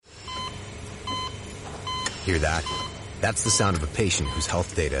Hear that? That's the sound of a patient whose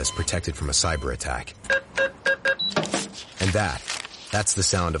health data is protected from a cyber attack. And that's the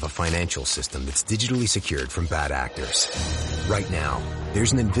sound of a financial system that's digitally secured from bad actors. Right now,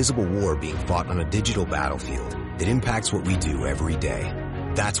 there's an invisible war being fought on a digital battlefield that impacts what we do every day.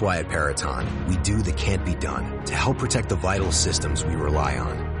 That's why at Peraton, we do the can't be done to help protect the vital systems we rely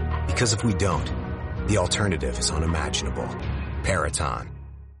on. Because if we don't, the alternative is unimaginable. Peraton.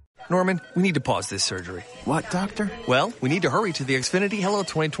 Norman, we need to pause this surgery. What, doctor? Well, we need to hurry to the Xfinity Hello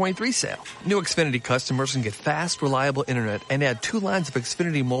 2023 sale. New Xfinity customers can get fast, reliable internet and add 2 lines of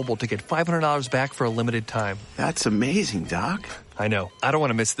Xfinity Mobile to get $500 back for a limited time. That's amazing, Doc. I know. I don't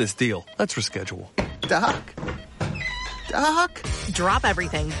want to miss this deal. Let's reschedule. Doc? Drop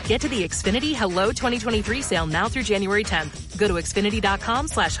everything. Get to the Xfinity Hello 2023 sale now through January 10th. Go to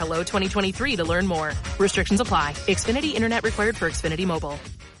Xfinity.com/Hello 2023 to learn more. Restrictions apply. Xfinity Internet required for Xfinity Mobile.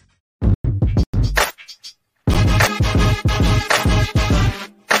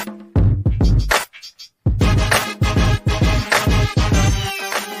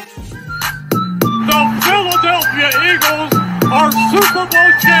 The Philadelphia Eagles are Super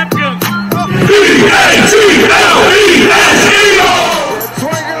Bowl champions. E-A-G-L-E-S Eagles!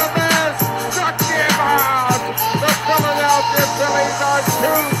 Swinging a miss, struck him out. The Philadelphia Phillies are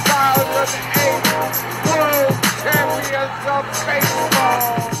 2008 World Champions of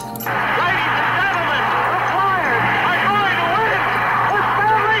Baseball. Ladies and gentlemen, the Flyers are going to win the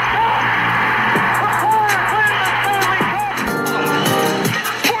Stanley Cup. The Flyers win the Stanley Cup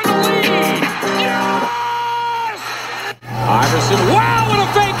for the lead. Yes! Iverson, wow, what a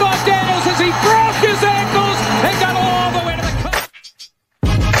fake off Daniels as he broke his ankles and got all the way to the cup.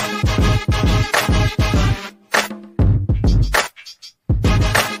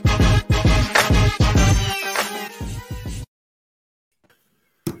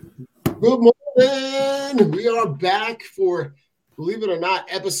 Good morning. We are back for, believe it or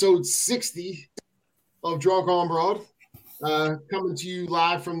not, episode 60 of Drunk on Broad. Coming to you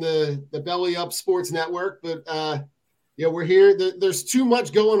live from the Belly Up Sports Network. But, we're here. There's too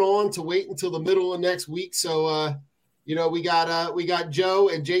much going on to wait until the middle of next week. So, we got Joe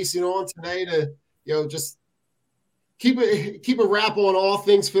and Jason on today to, just keep a wrap on all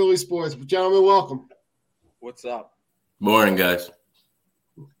things Philly sports. Gentlemen, welcome. What's up? Morning, guys.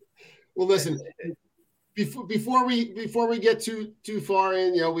 Well, listen, before we get too far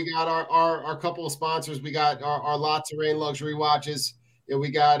in, we got our couple of sponsors. We got our La Terrain luxury watches. We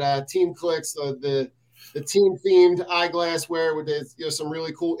got Team Clicks, the team themed eyeglasswear with some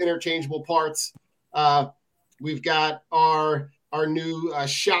really cool interchangeable parts. We've got our new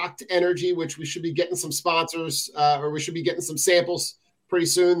Shocked Energy, which we should be getting some sponsors, or we should be getting some samples pretty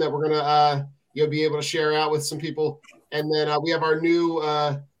soon that we're gonna be able to share out with some people. And then we have our new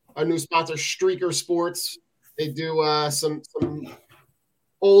sponsor, Streaker Sports. They do some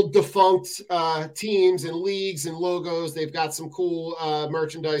old defunct teams and leagues and logos. They've got some cool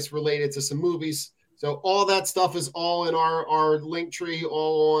merchandise related to some movies. So all that stuff is all in our link tree,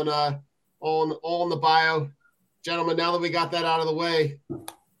 all in the bio. Gentlemen, now that we got that out of the way,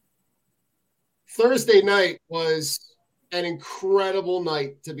 Thursday night was an incredible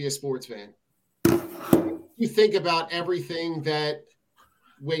night to be a sports fan. You think about everything that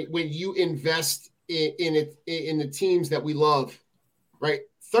when you invest in the teams that we love, right?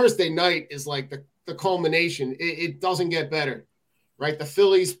 Thursday night is like the culmination. It doesn't get better, right? The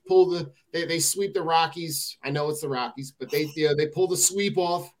Phillies they sweep the Rockies. I know it's the Rockies, but they pull the sweep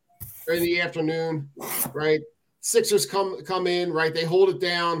off in the afternoon, right? Sixers come in, right? They hold it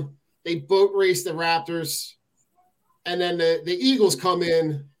down. They boat race the Raptors, and then the Eagles come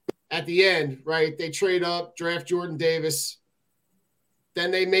in at the end, right? They trade up, draft Jordan Davis. Then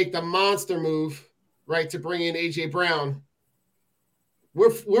they make the monster move, right, to bring in A.J. Brown.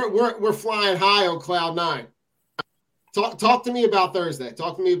 We're flying high on cloud nine. Talk to me about Thursday.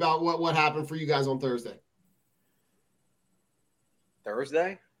 Talk to me about what happened for you guys on Thursday.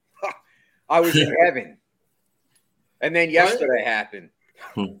 Thursday? I was in heaven. And then yesterday happened.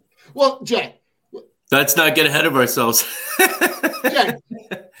 Well, Jay. Let's not get ahead of ourselves.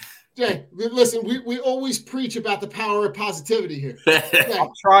 Jay, listen, we always preach about the power of positivity here. Jay, I'm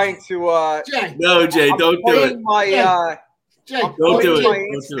trying to Jay. No, Jay, don't do it. Don't do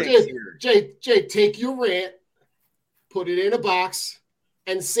it. Jay, take your rant, put it in a box,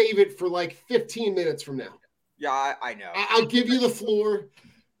 and save it for like 15 minutes from now. Yeah, I know. I'll give you the floor.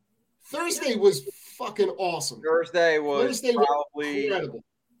 Thursday was fucking awesome. Thursday was probably incredible.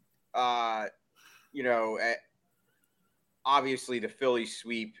 Obviously the Philly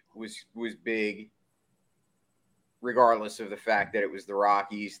sweep was big. regardless of the fact that it was the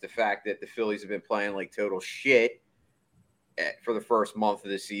Rockies, the fact that the Phillies have been playing like total shit for the first month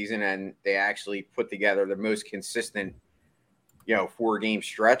of the season, and they actually put together the most consistent, 4-game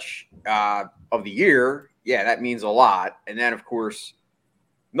stretch of the year. Yeah, that means a lot. And then, of course,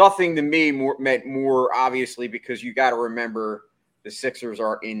 nothing to me meant more, obviously, because you got to remember the Sixers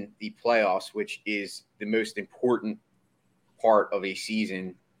are in the playoffs, which is the most important part of a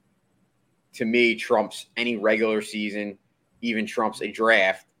season. To me, trumps any regular season, even trumps a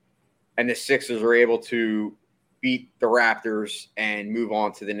draft. And the Sixers are able to beat the Raptors and move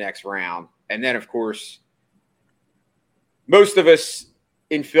on to the next round. And then, of course, most of us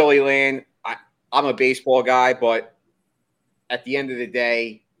in Philly land, I'm a baseball guy, but at the end of the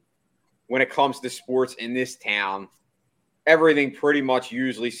day, when it comes to sports in this town, everything pretty much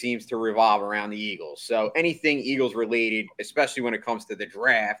usually seems to revolve around the Eagles. So anything Eagles related, especially when it comes to the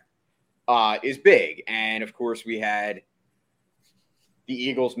draft, is big. And of course, we had the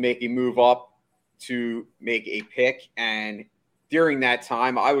Eagles make a move up to make a pick. And during that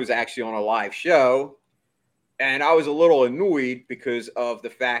time, I was actually on a live show, and I was a little annoyed because of the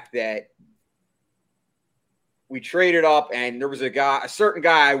fact that we traded up, and there was a certain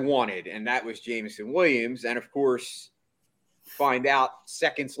guy I wanted, and that was Jameson Williams. And of course, find out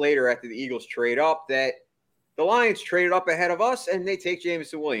seconds later after the Eagles trade up that the Lions traded up ahead of us, and they take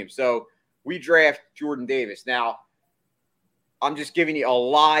Jameson Williams. So we draft Jordan Davis. Now, I'm just giving you a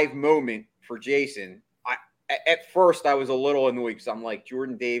live moment for Jason. At first, I was a little annoyed because I'm like,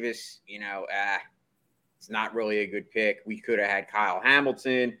 Jordan Davis, it's not really a good pick. We could have had Kyle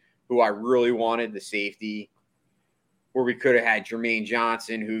Hamilton, who I really wanted, the safety. Or we could have had Jermaine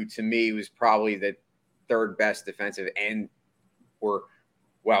Johnson, who to me was probably the third best defensive end.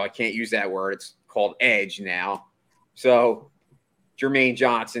 I can't use that word. It's called edge now. So Jermaine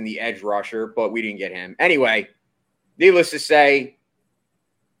Johnson, the edge rusher, but we didn't get him. Anyway, needless to say,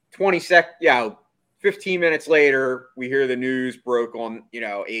 15 minutes later, we hear the news broke on,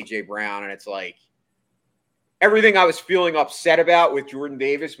 A.J. Brown, and it's like everything I was feeling upset about with Jordan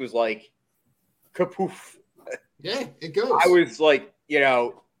Davis was like kapoof. Yeah, it goes. I was like,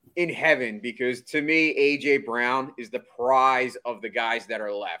 in heaven, because to me, A.J. Brown is the prize of the guys that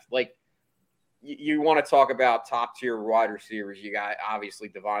are left. Like, you want to talk about top-tier wide receivers. You got, obviously,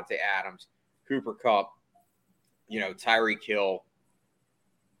 Devontae Adams, Cooper Kupp, Tyreek Hill.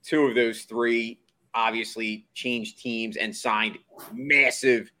 Two of those three obviously changed teams and signed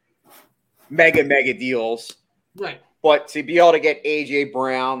massive, mega deals. Right. But to be able to get A.J.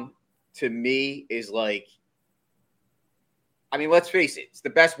 Brown, to me, is like, let's face it. It's the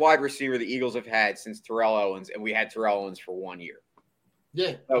best wide receiver the Eagles have had since Terrell Owens, and we had Terrell Owens for 1 year.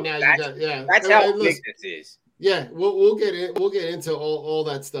 Yeah, so now that's how big this is. Yeah, we'll get in. We'll get into all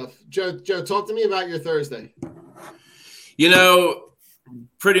that stuff. Joe, talk to me about your Thursday.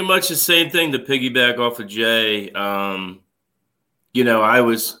 Pretty much the same thing to piggyback off of Jay. I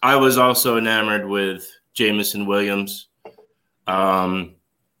was also enamored with Jameson Williams. You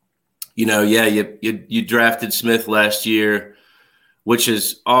drafted Smith last year, which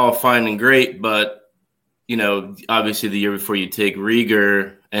is all fine and great, but obviously the year before you take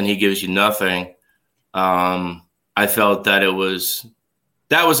Rieger and he gives you nothing. I felt that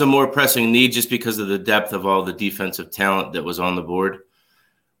that was a more pressing need just because of the depth of all the defensive talent that was on the board.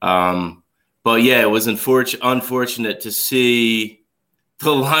 But yeah, it was unfortunate to see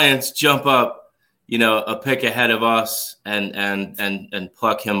the Lions jump up, a pick ahead of us and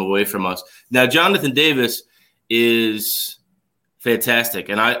pluck him away from us. Now, Jonathan Davis is fantastic.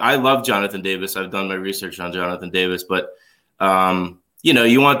 And I love Jonathan Davis. I've done my research on Jonathan Davis, but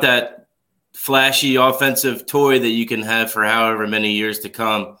you want that flashy offensive toy that you can have for however many years to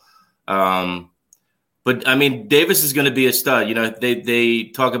come. But Davis is going to be a stud. They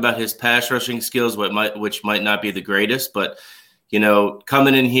talk about his pass rushing skills, which might not be the greatest, but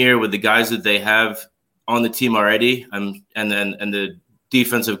coming in here with the guys that they have on the team already, and the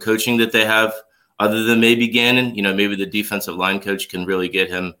defensive coaching that they have, other than maybe Gannon, maybe the defensive line coach can really get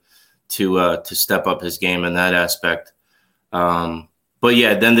him to step up his game in that aspect. But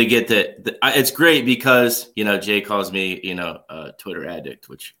yeah, then they get it's great because, Jay calls me, a Twitter addict,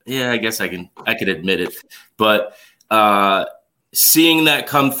 which, yeah, I guess I could admit it. But seeing that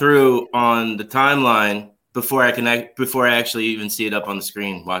come through on the timeline before I actually even see it up on the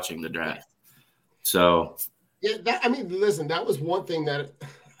screen watching the draft. So yeah, listen, that was one thing that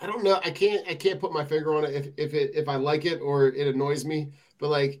I don't know. I can't put my finger on it if I like it or it annoys me. But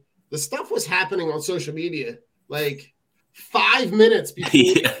like the stuff was happening on social media, like 5 minutes before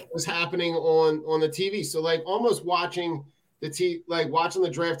it was happening on the TV. So like almost watching the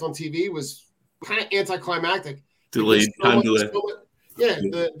draft on TV was kind of anticlimactic. Delayed time delay. Yeah,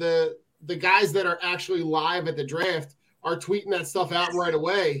 the guys that are actually live at the draft are tweeting that stuff out right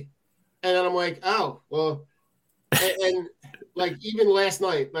away, and then I'm like, oh well, and like even last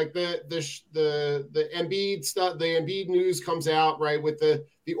night, like the Embiid stuff, the Embiid news comes out right with the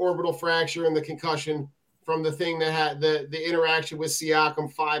orbital fracture and the concussion from the thing that had the interaction with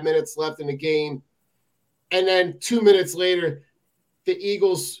Siakam, 5 minutes left in the game, and then 2 minutes later, the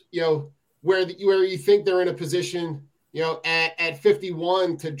Eagles, where you think they're in a position, at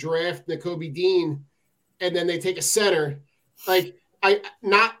 51 to draft Nakobe Dean, and then they take a center. Like I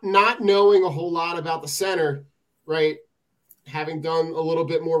not knowing a whole lot about the center, right? Having done a little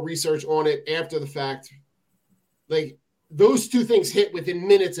bit more research on it after the fact, like those two things hit within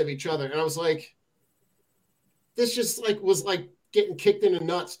minutes of each other, and I was like, this just was like getting kicked in the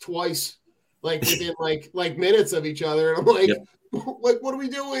nuts twice, like within like minutes of each other, and I'm like, like what are we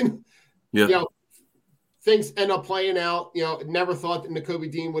doing? Yeah. Things end up playing out. Never thought that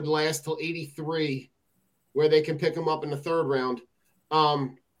Nakobe Dean would last till 83, where they can pick him up in the third round. God,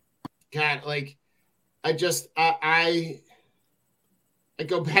 like I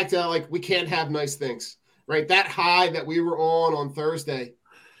go back to like we can't have nice things, right? That high that we were on Thursday,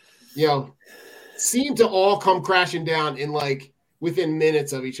 seemed to all come crashing down in like within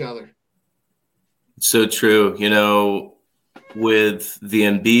minutes of each other. So true. With the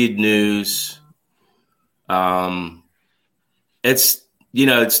Embiid news, we were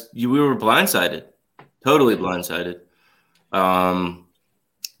blindsided, totally blindsided. And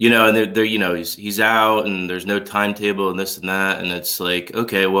they're he's out and there's no timetable and this and that. And it's like,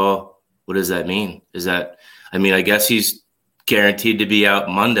 okay, well, what does that mean? I guess he's guaranteed to be out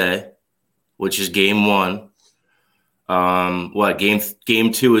Monday, which is game 1.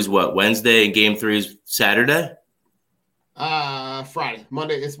 Game 2 is what? Wednesday, and game 3 is Saturday? Friday.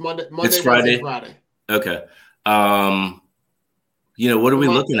 Monday. It's Monday. It's Friday. Friday. Okay. What are we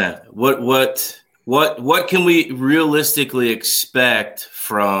looking at? What can we realistically expect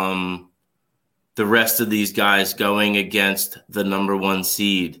from the rest of these guys going against the number 1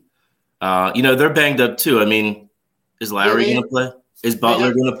 seed? They're banged up too. Is Lowry going to play? Is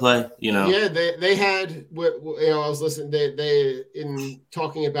Butler going to play? Yeah, they had. I was listening. They in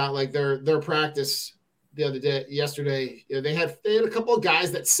talking about like their practice the other day, yesterday. They had a couple of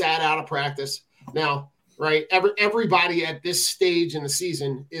guys that sat out of practice. Now, right, everybody at this stage in the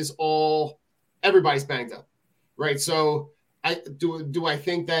season is everybody's banged up, right? So do I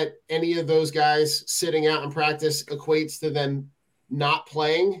think that any of those guys sitting out in practice equates to them not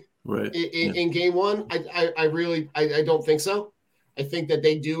playing in game 1? I really don't think so. I think that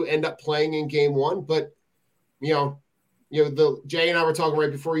they do end up playing in game 1, but the Jay and I were talking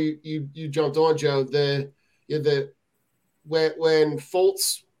right before you jumped on, Joe. When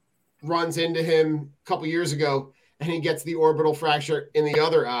Fultz runs into him a couple years ago and he gets the orbital fracture in the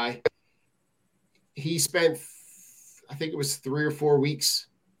other eye, he spent I think it was 3 or 4 weeks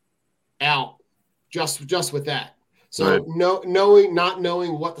out just with that. So not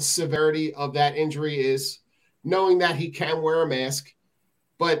knowing what the severity of that injury is, knowing that he can wear a mask,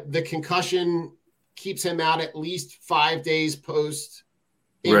 but the concussion keeps him out at least 5 days post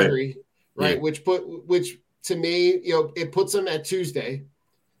injury, right? Yeah. Which to me, it puts him at Tuesday.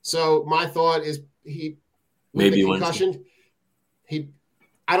 So my thought is maybe concussion.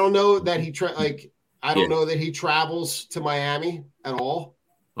 I don't know that I don't know that he travels to Miami at all.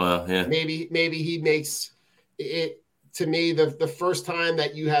 Well, yeah. Maybe he makes it. To me, the first time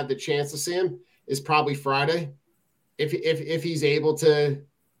that you have the chance to see him is probably Friday. If he's able to,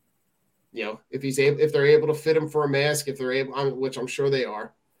 if they're able to fit him for a mask, if they're able, which I'm sure they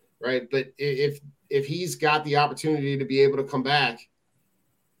are, right? But if he's got the opportunity to be able to come back,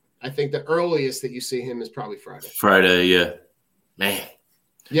 I think the earliest that you see him is probably Friday. Friday, yeah, man.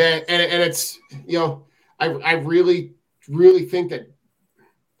 Yeah, and it's I really think that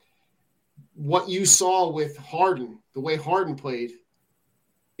what you saw with Harden, the way Harden played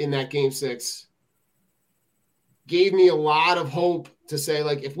in that Game 6, gave me a lot of hope to say,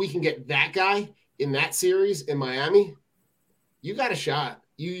 like, if we can get that guy in that series in Miami, you got a shot.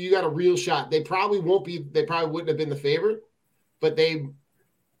 You got a real shot. They probably wouldn't have been the favorite, but they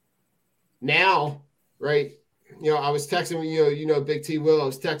now, right? I was texting Big T Will. I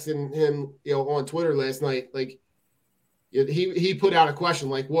was texting him, on Twitter last night. Like, he put out a question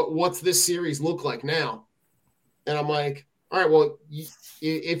like, what's this series look like now? And I'm like, all right, well,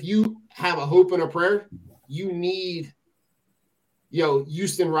 if you have a hope and a prayer, you need,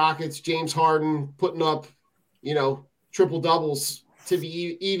 Houston Rockets, James Harden putting up, triple doubles to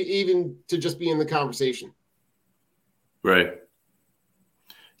be even to just be in the conversation. Right.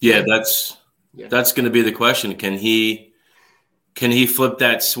 Yeah, That's going to be the question. Can he flip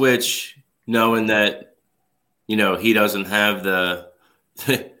that switch knowing that, he doesn't have the,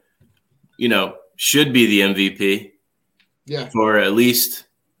 should be the MVP for at least,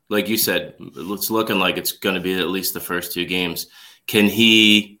 like you said, it's looking like it's going to be at least the first 2 games. Can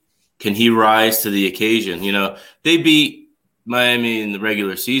he rise to the occasion? They beat Miami in the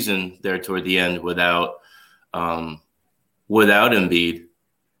regular season there toward the end without Embiid,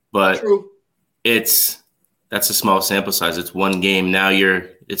 but that's a small sample size. It's 1 game. Now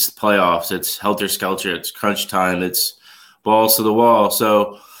it's the playoffs. It's helter skelter. It's crunch time. It's balls to the wall.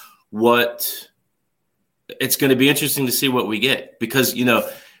 So it's going to be interesting to see what we get because,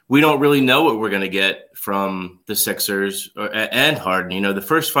 we don't really know what we're going to get from the Sixers and Harden. The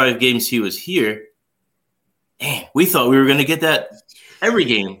first 5 games he was here, man, we thought we were going to get that every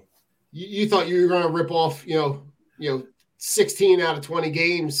game. You thought you were going to rip off, 16 out of 20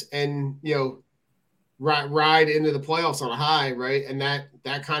 games and, ride into the playoffs on a high, right? And that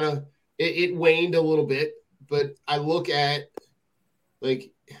kind of it waned a little bit, but I look at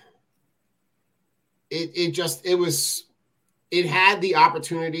like it had the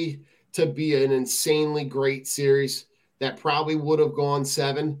opportunity to be an insanely great series that probably would have gone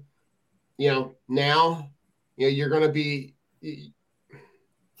 7. Now, you're going to be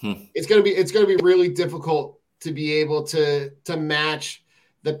it's going to be really difficult to be able to match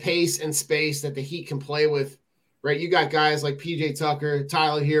the pace and space that the Heat can play with, right? You got guys like PJ Tucker,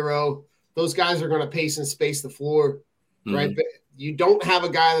 Tyler Hero. Those guys are going to pace and space the floor, right? But you don't have a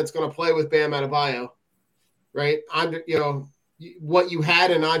guy that's going to play with Bam Adebayo, right? What you had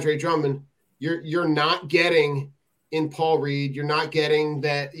in Andre Drummond, you're not getting in Paul Reed. You're not getting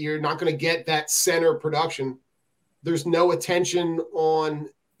that. You're not going to get that center production. There's no attention on,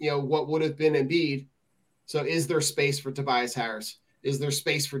 what would have been Embiid. So is there space for Tobias Harris? Is there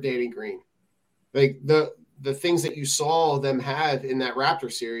space for Danny Green? Like the things that you saw them have in that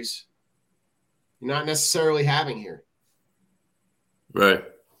Raptor series, you're not necessarily having here. Right.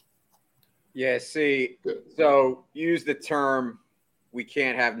 Yeah, see, so use the term we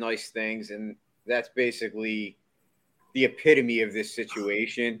can't have nice things, and that's basically the epitome of this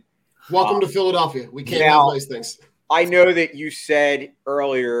situation. Welcome to Philadelphia. We can't have nice things. I know that you said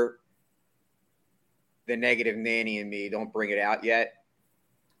earlier the negative nanny in me, don't bring it out yet.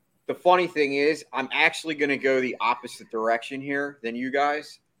 The funny thing is, I'm actually going to go the opposite direction here than you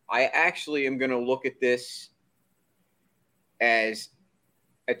guys. I actually am going to look at this as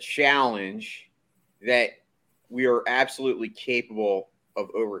a challenge that we are absolutely capable of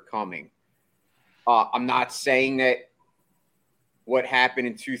overcoming. I'm not saying that what happened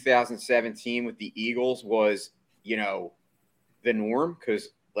in 2017 with the Eagles was, the norm, because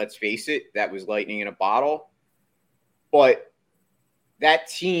let's face it, that was lightning in a bottle. But that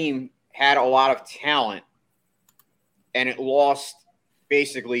team had a lot of talent, and it lost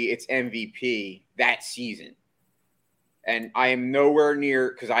basically its MVP that season. And I am nowhere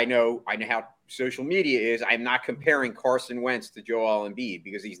near, because I know how social media is. I'm not comparing Carson Wentz to Joel Embiid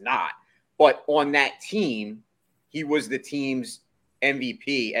because he's not. But on that team, he was the team's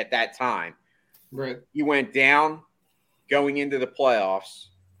MVP at that time. Right. He went down going into the playoffs.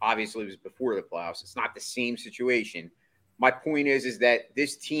 Obviously, it was before the playoffs. It's not the same situation. My point is that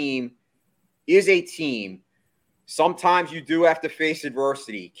this team is a team. Sometimes you do have to face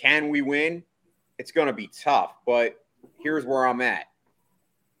adversity. Can we win? It's going to be tough, but here's where I'm at.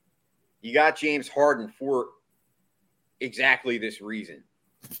 You got James Harden for exactly this reason.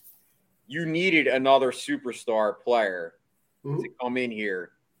 You needed another superstar player to come in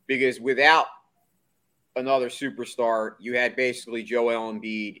here because without another superstar, you had basically Joel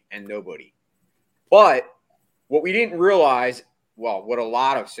Embiid and nobody. But what we didn't realize, well, what a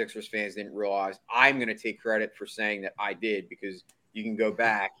lot of Sixers fans didn't realize, I'm going to take credit for saying that I did because you can go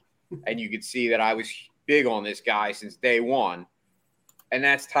back and you could see that I was big on this guy since day one, and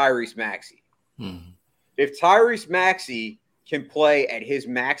that's Tyrese Maxey. If Tyrese Maxey can play at his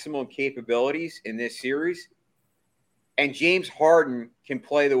maximum capabilities in this series, and James Harden can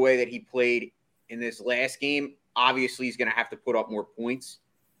play the way that he played in this last game, obviously he's going to have to put up more points.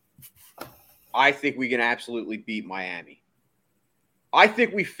 I think we can absolutely beat Miami. I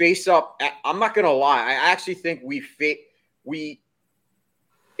think we face up. I'm not going to lie. I actually think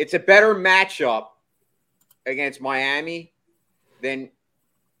it's a better matchup against Miami than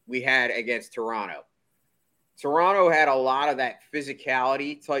we had against Toronto. Toronto had a lot of that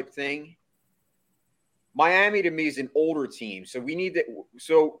physicality type thing. Miami, to me, is an older team. So we need to.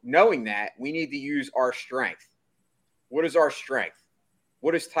 So knowing that, we need to use our strength. What is our strength?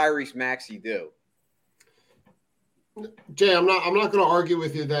 What does Tyrese Maxey do? Jay, I'm not going to argue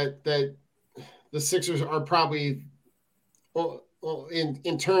with you that the Sixers are probably, well,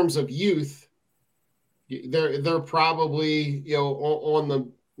 in terms of youth, they're probably on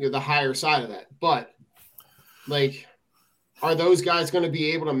the the higher side of that. But like, are those guys going to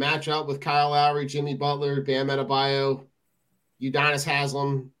be able to match up with Kyle Lowry, Jimmy Butler, Bam Adebayo, Udonis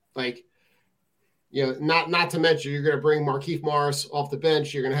Haslem? Like, not to mention you're going to bring Markieff Morris off the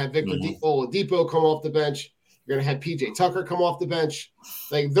bench. You're going to have Victor Oladipo come off the bench. You're going to have PJ Tucker come off the bench.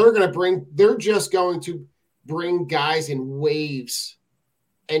 Like, they're just going to bring guys in waves.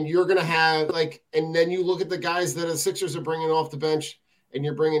 And you're going to have and then you look at the guys that the Sixers are bringing off the bench, and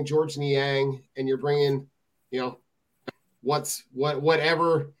you're bringing George Niang, and you're bringing,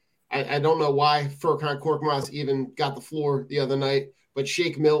 whatever. I don't know why Furkan Korkmaz even got the floor the other night, but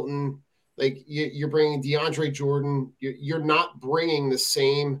Shake Milton, like, you're bringing DeAndre Jordan. You're not bringing the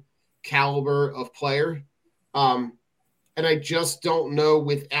same caliber of player. And I just don't know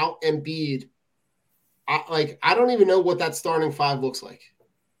without Embiid. I don't even know what that starting five looks like.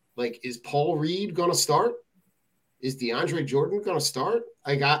 Like, is Paul Reed going to start? Is DeAndre Jordan going to start?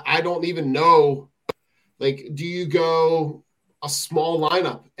 Like, I don't even know. Like, do you go a small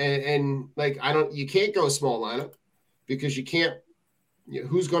lineup? And you can't go a small lineup because you can't,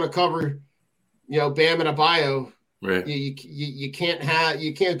 who's going to cover, Bam Adebayo? Right. You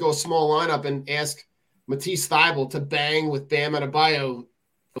can't go a small lineup and ask Matisse Thybulle to bang with Bam Adebayo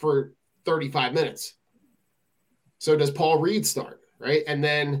for 35 minutes. So does Paul Reed start, right? And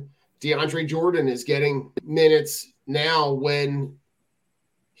then DeAndre Jordan is getting minutes now when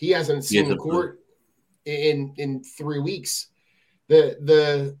he hasn't seen the court in 3 weeks. Jay,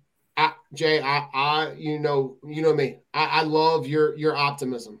 you know me. I love your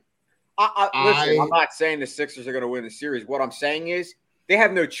optimism. Listen, I'm not saying the Sixers are going to win the series. What I'm saying is they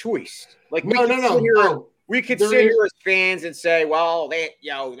have no choice. Like, we could sit here as fans and say, well, they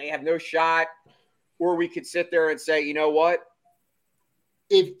have no shot, or we could sit there and say, you know what?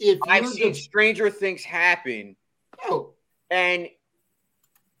 If I've seen stranger things happen. And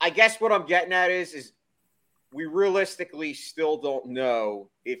I guess what I'm getting at is we realistically still don't know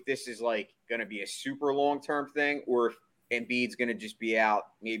if this is like going to be a super long-term thing, or if Embiid's going to just be out,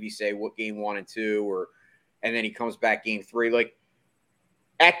 maybe say what game 1 and 2, and then he comes back game 3. Like,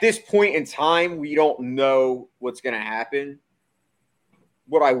 at this point in time, we don't know what's going to happen.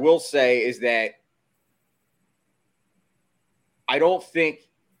 What I will say is that I don't think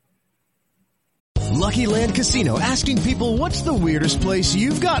Lucky Land Casino, asking people, what's the weirdest place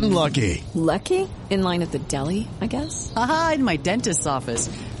you've gotten lucky? Lucky? In line at the deli, I guess? Aha, in my dentist's office.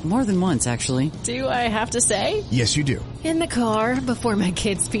 More than once, actually. Do I have to say? Yes, you do. In the car before my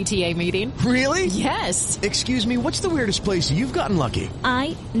kids' PTA meeting. Really? Yes. Excuse me, what's the weirdest place you've gotten lucky?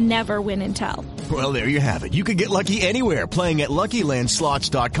 I never win and tell. Well, there you have it. You can get lucky anywhere, playing at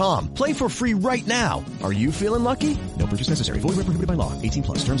LuckyLandSlots.com. Play for free right now. Are you feeling lucky? No purchase necessary. Void where prohibited by law. 18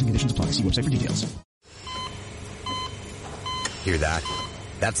 plus. Terms and conditions apply. See website for details. Hear that?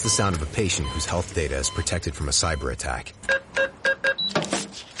 That's the sound of a patient whose health data is protected from a cyber attack.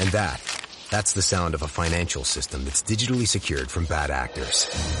 And that's the sound of a financial system that's digitally secured from bad actors.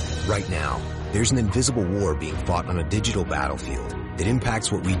 Right now, there's an invisible war being fought on a digital battlefield that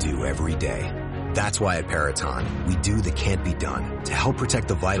impacts what we do every day. That's why at Peraton, we do the can't be done to help protect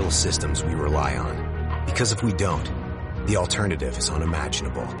the vital systems we rely on. Because if we don't, the alternative is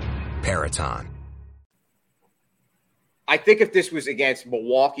unimaginable. Peraton. I think if this was against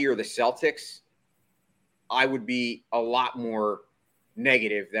Milwaukee or the Celtics, I would be a lot more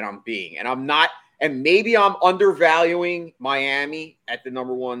negative than I'm being. And I'm not, and maybe I'm undervaluing Miami at the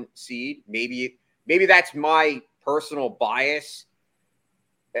number 1 seed. Maybe that's my personal bias,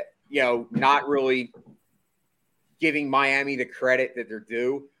 not really giving Miami the credit that they're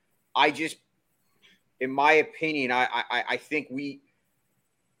due. I just, in my opinion, I think we,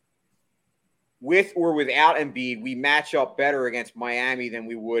 with or without Embiid, we match up better against Miami than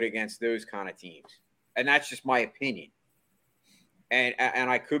we would against those kind of teams. And that's just my opinion. And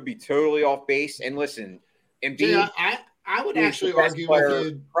I could be totally off base. And listen, Embiid, yeah, I would actually argue with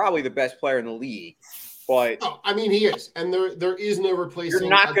you, probably the best player in the league. But he is, and there is no replacing. You're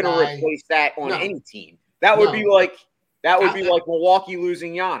not going to replace that on any team. That would be like Milwaukee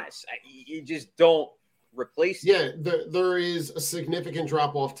losing Giannis. You just don't replace. Yeah, there is a significant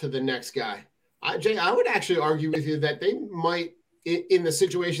drop off to the next guy. Jay, I would actually argue with you that they might, in the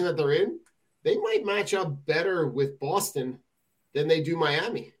situation that they're in, they might match up better with Boston than they do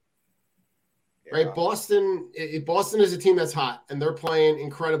Miami. Yeah. Right? Boston is a team that's hot, and they're playing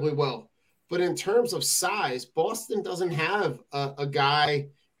incredibly well. But in terms of size, Boston doesn't have a guy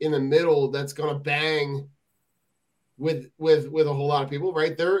in the middle that's going to bang with a whole lot of people,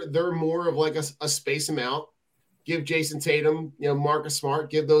 right? They're more of like a space them out. Give Jason Tatum, Marcus Smart,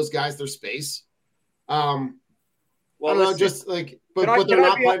 give those guys their space. I don't know, just like, but they're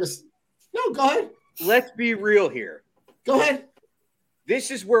not playing this. No, go ahead. Let's be real here. Go ahead.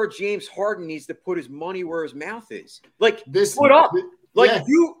 This is where James Harden needs to put his money where his mouth is. Like, this, put up. Yeah.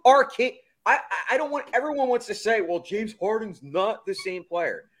 You are king. I don't want, everyone wants to say, well, James Harden's not the same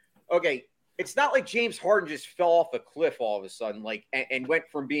player. Okay. It's not like James Harden just fell off a cliff all of a sudden, like, and went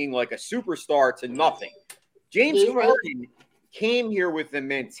from being like a superstar to nothing. James Harden came here with the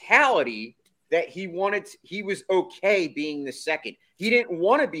mentality that he was okay being the second. He didn't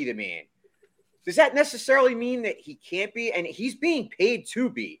want to be the man. Does that necessarily mean that he can't be? And he's being paid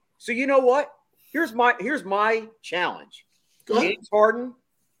to be. So you know what? Here's my challenge. James Harden,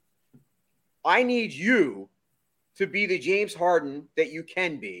 I need you to be the James Harden that you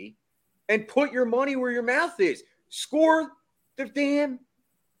can be and put your money where your mouth is. Score the damn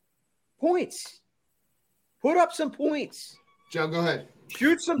points. Put up some points. Joe, go ahead.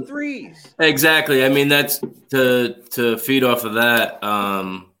 Shoot some threes. Exactly. I mean, that's to feed off of that.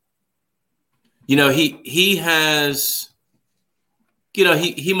 He has,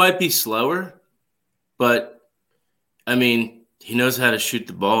 he might be slower, but I mean, he knows how to shoot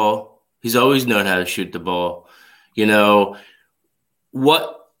the ball. He's always known how to shoot the ball.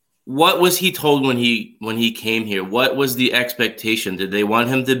 What was he told when he came here? What was the expectation? Did they want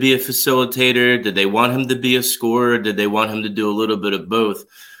him to be a facilitator? Did they want him to be a scorer? Did they want him to do a little bit of both?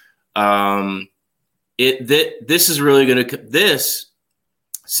 This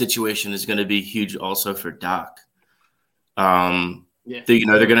situation is going to be huge also for Doc. They're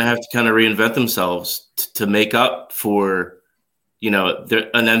going to have to kind of reinvent themselves to make up for, they're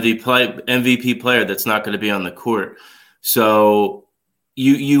an MVP player that's not going to be on the court. So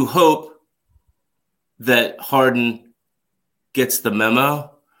you hope that Harden gets the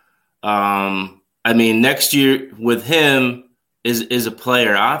memo. I mean, next year with him is a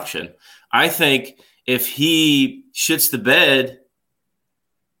player option. I think if he shits the bed,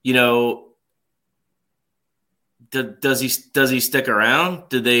 does he stick around?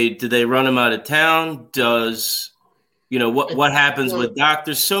 Do they run him out of town? What happens with Doc?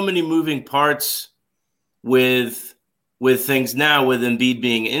 There's so many moving parts with things now, with Embiid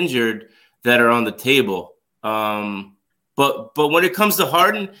being injured, that are on the table. But when it comes to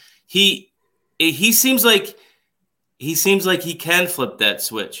Harden, he seems like he can flip that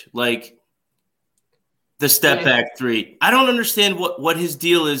switch, like the step back three. I don't understand what his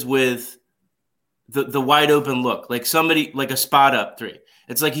deal is with the wide open look, like somebody like a spot up three.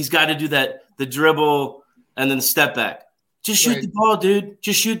 It's like he's got to do that, the dribble and then step back. Just shoot the ball, dude.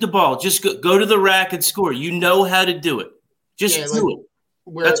 Just shoot the ball. Just go to the rack and score. You know how to do it. Just do it.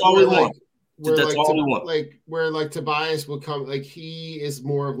 That's all we want. That's all we want. Like where Tobias would come, like he is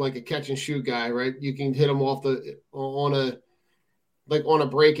more of like a catch and shoot guy, right? You can hit him off on a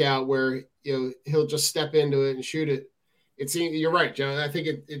breakout where he'll just step into it and shoot it. It seems you're right, John. I think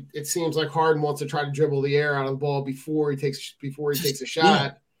it seems like Harden wants to try to dribble the air out of the ball before he takes a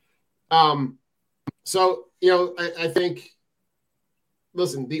shot. Yeah. So I think,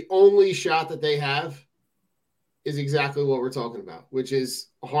 listen, the only shot that they have is exactly what we're talking about, which is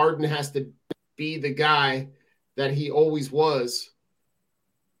Harden has to be the guy that he always was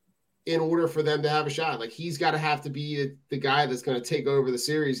in order for them to have a shot. Like he's got to have to be the guy that's going to take over the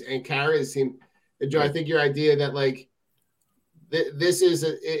series and carry the team. And Joe, I think your idea that like this is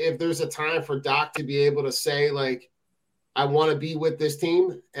if there's a time for Doc to be able to say like, I want to be with this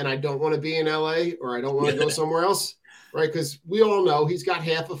team and I don't want to be in LA or I don't want to go somewhere else, right? Because we all know he's got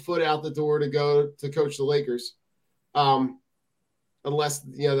half a foot out the door to go to coach the Lakers. Unless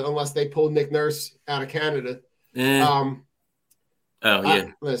they pull Nick Nurse out of Canada. Listen,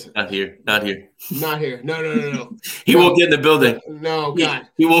 not here. Not here. No. He won't get in the building. No, God.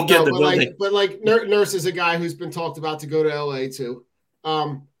 He won't get in the building. But Nurse is a guy who's been talked about to go to LA too.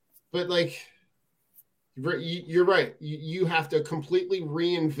 But like, you're right. You have to completely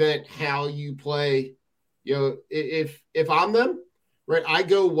reinvent how you play. If I'm them, right, I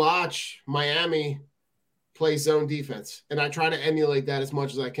go watch Miami play zone defense, and I try to emulate that as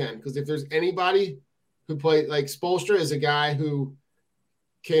much as I can. Because if there's anybody who play like Spoelstra is a guy who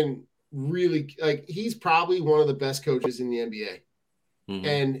can really he's probably one of the best coaches in the NBA. Mm-hmm.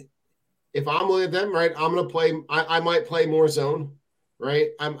 And if I'm with them, right, I'm gonna play. I might play more zone, right?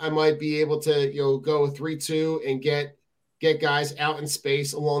 I might be able to go 3-2 and get guys out in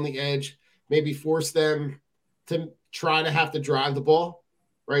space along the edge. Maybe force them to try to have to drive the ball,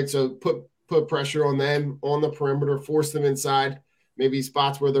 right? So put pressure on them on the perimeter, force them inside, maybe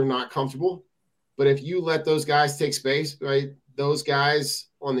spots where they're not comfortable. But if you let those guys take space, right? Those guys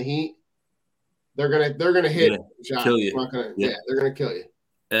on the Heat, they're gonna hit shots. Kill you. They're gonna kill you.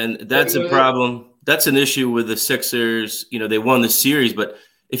 And that's a problem. That's an issue with the Sixers. They won the series, but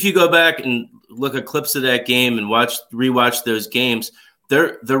if you go back and look at clips of that game and rewatch those games,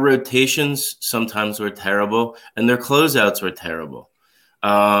 their rotations sometimes were terrible, and their closeouts were terrible.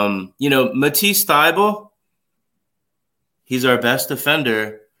 Matisse Thybulle, he's our best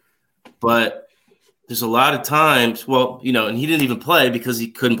defender, but there's a lot of times, and he didn't even play because he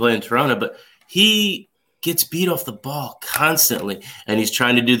couldn't play in Toronto, but he gets beat off the ball constantly, and he's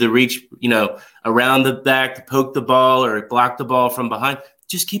trying to do the reach, around the back to poke the ball or block the ball from behind.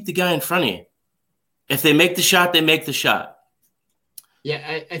 Just keep the guy in front of you. If they make the shot, they make the shot.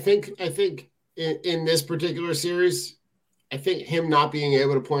 Yeah, I think in this particular series, I think him not being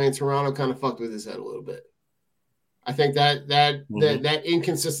able to play in Toronto kind of fucked with his head a little bit. I think that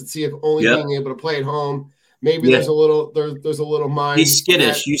inconsistency of only being able to play at home, maybe there's a little mind. He's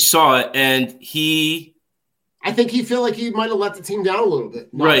skittish. You saw it, and I think he feel like he might have let the team down a little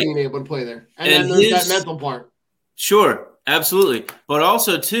bit, not being able to play there. And then there's that mental part. Sure, absolutely. But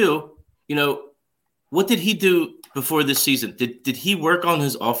also, too, what did he do before this season? Did he work on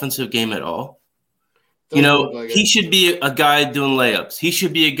his offensive game at all? He should be a guy doing layups. He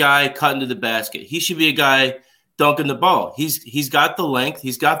should be a guy cutting to the basket. He should be a guy dunking the ball. He's got the length.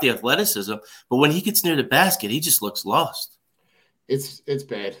 He's got the athleticism. But when he gets near the basket, he just looks lost. It's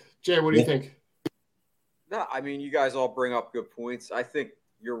bad. Jay, what do you think? No, I mean, you guys all bring up good points. I think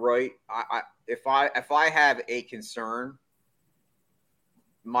you're right. If I have a concern,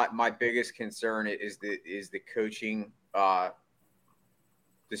 my biggest concern is the coaching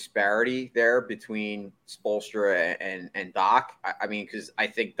disparity there between Spoelstra and Doc. I mean, because I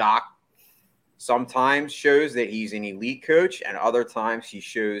think Doc sometimes shows that he's an elite coach, and other times he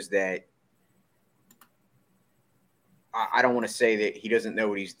shows that I don't want to say that he doesn't know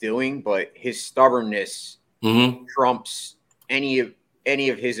what he's doing, but his stubbornness trumps any of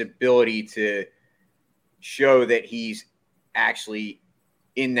his ability to show that he's actually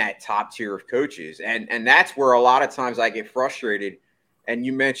in that top tier of coaches. And that's where a lot of times I get frustrated. And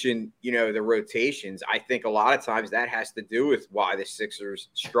you mentioned, the rotations. I think a lot of times that has to do with why the Sixers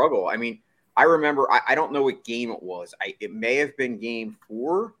struggle. I mean, I remember, I don't know what game it was. It may have been game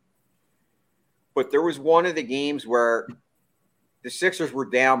 4, but there was one of the games where the Sixers were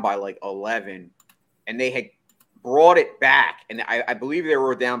down by like 11, and they had brought it back. And I believe they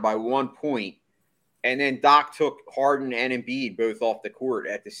were down by 1 point. And then Doc took Harden and Embiid both off the court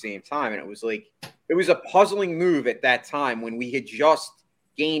at the same time. And it was a puzzling move at that time when we had just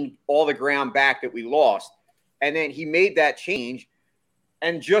gained all the ground back that we lost. And then he made that change.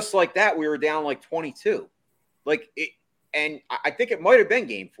 And just like that, we were down like 22. And I think it might have been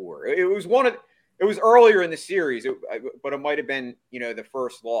game 4. It was earlier in the series, but it might have been, the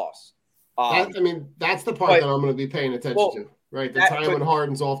first loss. That's the part that I'm going to be paying attention to, right? The time when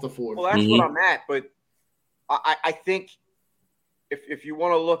Harden's off the floor. Well, that's what I'm at. But I think if you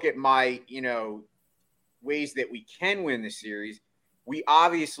want to look at my, ways that we can win the series, we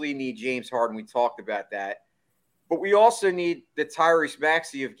obviously need James Harden. We talked about that. But we also need the Tyrese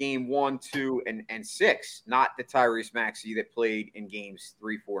Maxey of game 1, 2, and 6, not the Tyrese Maxey that played in games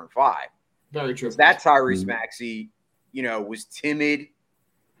 3, 4, and 5. Very true. That Tyrese Maxey, was timid,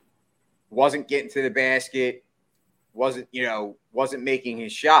 wasn't getting to the basket, wasn't making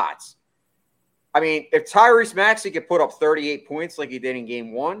his shots. I mean, if Tyrese Maxey could put up 38 points like he did in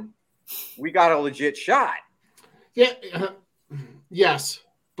game 1, we got a legit shot. Yeah. Yes.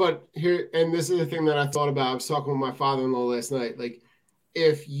 But here, and this is the thing that I thought about. I was talking with my father-in-law last night. Like,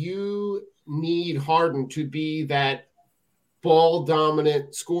 if you need Harden to be that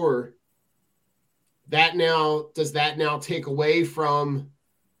ball-dominant scorer, does that now take away from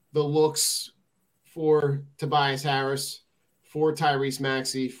the looks for Tobias Harris, for Tyrese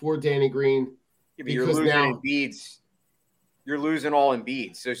Maxey, for Danny Green? Yeah, but you're losing Embiid's. You're losing all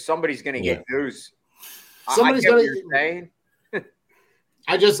Embiid. So somebody's going to get those. Somebody's going to – saying.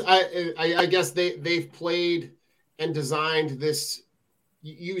 I guess they've played and designed this.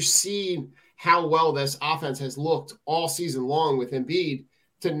 You've seen how well this offense has looked all season long with Embiid,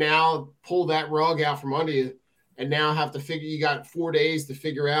 to now pull that rug out from under you and now have to figure, you got 4 days to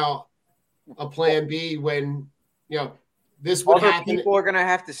figure out a plan B when, this would happen. People are going to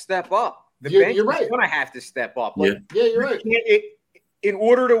have to step up. The bench is going to have to step up. Yeah, you're right. In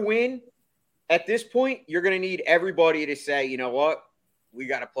order to win at this point, you're going to need everybody to say, you know what? We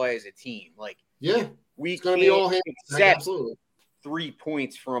got to play as a team. We can't be all hands. accept 3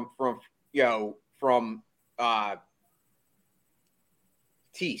 points from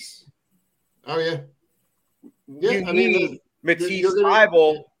Tease. Oh yeah. You need Matisse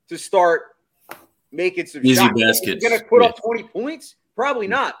Thybulle to start making some easy shots. baskets. Is he going to put up 20 points? Probably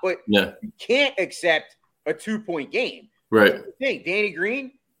not. But yeah, you can't accept a 2-point game. Right. Hey, Danny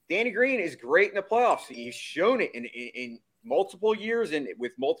Green is great in the playoffs. He's shown it in multiple years and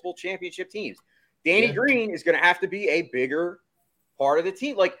with multiple championship teams. Danny Green is going to have to be a bigger part of the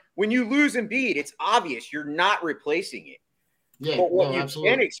team. Like when you lose Embiid, it's obvious you're not replacing it. Yeah, but what you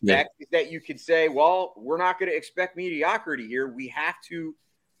absolutely. can expect is that you could say, well, we're not going to expect mediocrity here. We have to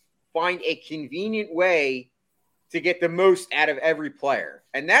find a convenient way to get the most out of every player.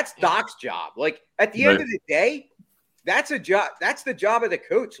 And that's Doc's job. Like at the end of the day, that's a job. That's the job of the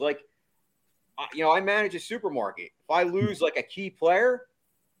coach. Like, I manage a supermarket. If I lose like a key player,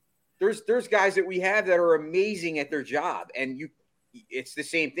 there's guys that we have that are amazing at their job. And it's the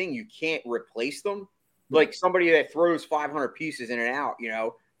same thing. You can't replace them. Like somebody that throws 500 pieces in and out,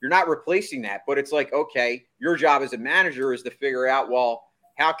 you're not replacing that. But it's like, okay, your job as a manager is to figure out, well,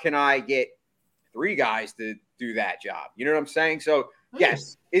 how can I get 3 guys to do that job? You know what I'm saying? So,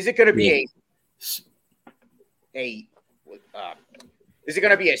 yes, is it going to be is it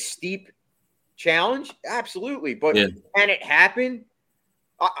going to be a steep challenge? Absolutely. But can it happen?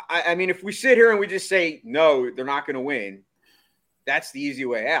 I mean, if we sit here and we just say, no, they're not going to win, that's the easy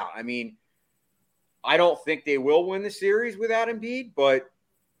way out. I mean, I don't think they will win the series without Embiid, but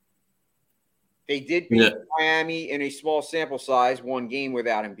they did beat Miami in a small sample size, 1 game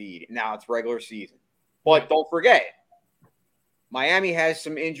without Embiid. Now it's regular season. But don't forget, Miami has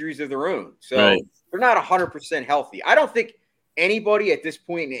some injuries of their own. So they're not 100% healthy. I don't think anybody at this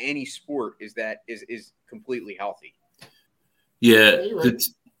point in any sport is completely healthy. Yeah,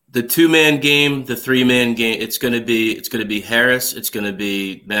 the 2-man game, the 3-man game, it's going to be Harris, it's going to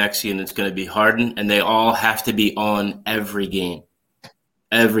be Maxey, and it's going to be Harden, and they all have to be on every game.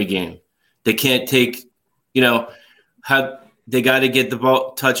 Every game. They can't take, they got to get the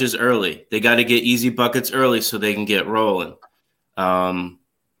ball touches early. They got to get easy buckets early so they can get rolling.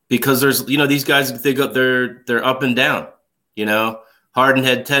 Because there's, these guys, they're up and down, Harden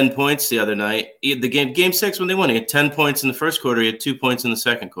had 10 points the other night. The game 6 when they won, he had 10 points in the first quarter. He had 2 points in the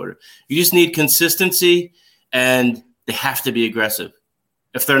second quarter. You just need consistency, and they have to be aggressive.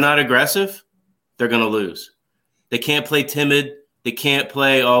 If they're not aggressive, they're going to lose. They can't play timid. They can't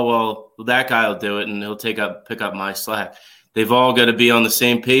play, that guy will do it, and he'll pick up my slack. They've all got to be on the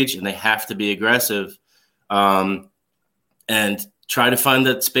same page, and they have to be aggressive and try to find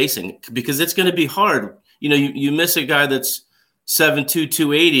that spacing because it's going to be hard. You miss a guy that's 7'2",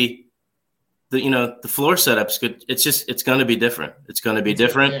 280, the floor setup's good. It's going to be different. It's going to be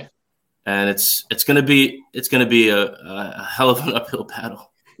different, and it's going to be a hell of an uphill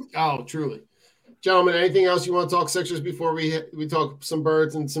battle. Oh, truly, gentlemen. Anything else you want to talk Sixers before we talk some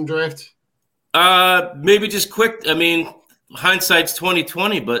birds and some draft? Maybe just quick. I mean, hindsight's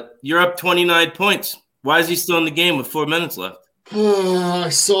 20/20, but you're up 29 points. Why is he still in the game with 4 minutes left? I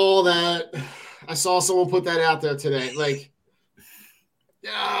saw that. I saw someone put that out there today. Like.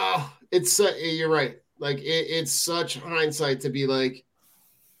 Yeah, you're right. Like it's such hindsight to be like,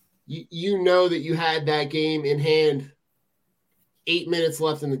 you know that you had that game in hand, 8 minutes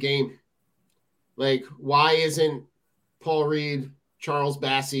left in the game. Like, why isn't Paul Reed, Charles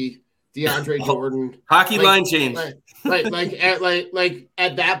Bassey, DeAndre Jordan hockey line change? Like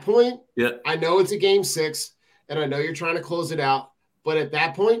at that point, I know it's a game 6, and I know you're trying to close it out, but at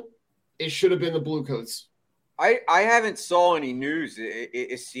that point, it should have been the Blue Coats. I haven't saw any news.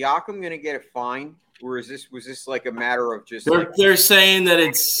 Is Siakam going to get a fine, or was this like a matter of just? They're saying that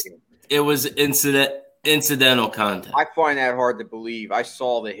it was incidental contact. I find that hard to believe. I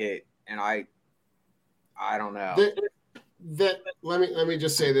saw the hit, and I don't know. Let me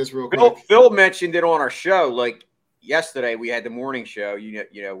just say this real quick. Phil mentioned it on our show. Like yesterday, we had the morning show.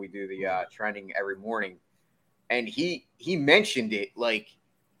 We do the trending every morning, and he mentioned it. Like,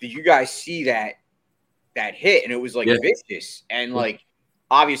 did you guys see that hit? And it was like vicious, and like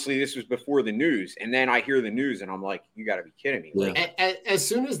obviously this was before the news, and then I hear the news and I'm like, you got to be kidding me. Like, as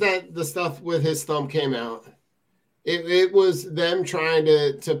soon as the stuff with his thumb came out, it was them trying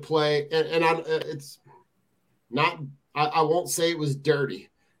to play, and it's not, I won't say it was dirty,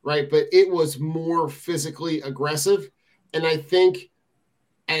 right, but it was more physically aggressive. And I think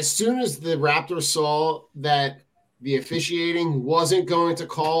as soon as the Raptors saw that the officiating wasn't going to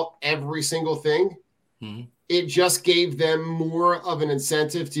call every single thing, it just gave them more of an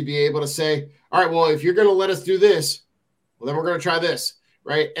incentive to be able to say, all right, well, if you're going to let us do this, well, then we're going to try this,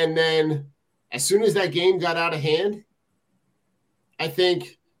 right? And then as soon as that game got out of hand, I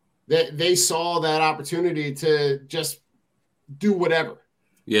think that they saw that opportunity to just do whatever.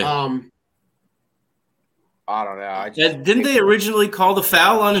 Yeah. I don't know. Didn't they originally call the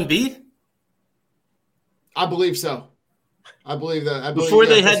foul on Embiid? I believe so. I believe that. Before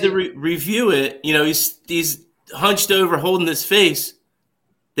they had to review it, he's hunched over holding his face.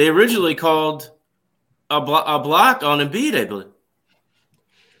 They originally called a block on Embiid, I believe.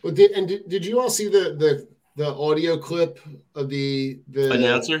 Well, did you all see the audio clip of the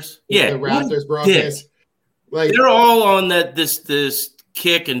announcers? The Raptors broadcast. Like they're all on this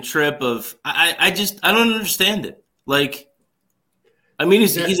kick and trip of I don't understand it. Like, I mean,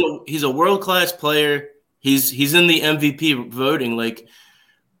 he's a world class player. He's in the MVP voting. Like,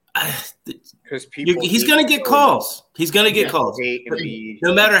 because he's going to get calls. He's going to get calls. Embiid.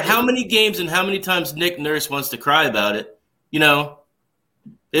 No matter how many games and how many times Nick Nurse wants to cry about it,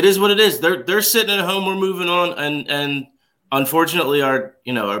 it is what it is. They're sitting at home. We're moving on, and unfortunately,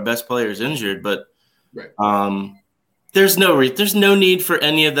 our best player is injured. But there's no need for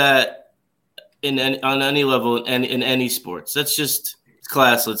any of that on any level and in any sports. That's just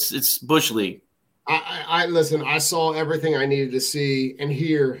classless. It's Bush League. I listen. I saw everything I needed to see and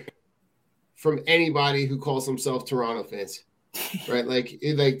hear from anybody who calls themselves Toronto fans, right?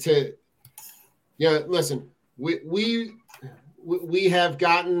 Listen, we have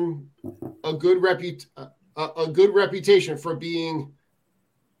gotten a good reputation for being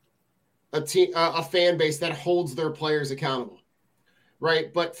a fan base that holds their players accountable,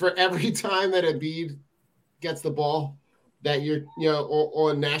 right? But for every time that Embiid gets the ball, that you're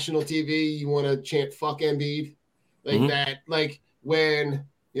on national TV, you want to chant "fuck Embiid," that, like when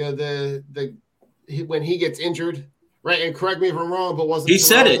when he gets injured, right? And correct me if I'm wrong, but wasn't he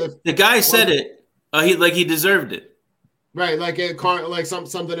said it? The guy said it. He deserved it. Right, like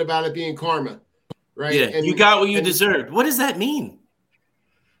something about it being karma, right? Yeah, and, you got what you deserved. What does that mean?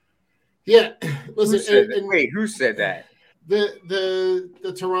 Yeah, listen. Who said that?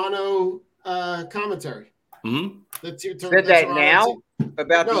 The Toronto commentary. Mm-hmm. Said that now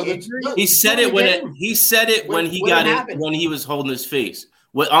about the injury. He said it when he was holding his face.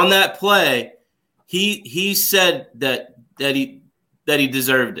 On that play, he said that he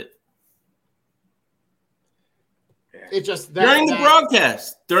deserved it. It just during the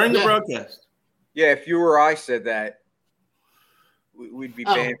broadcast. Yeah, if you or I said that, we'd be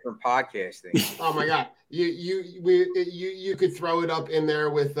banned from podcasting. Oh my god, you could throw it up in there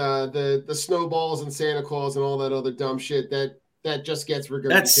with the snowballs and Santa Claus and all that other dumb shit that just gets regurgitated.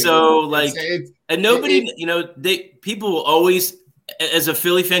 That's so and nobody, people will always, as a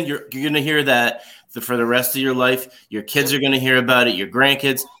Philly fan, you're going to hear that for the rest of your life. Your kids are going to hear about it. Your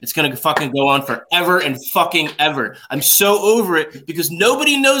grandkids. It's going to fucking go on forever and fucking ever. I'm so over it because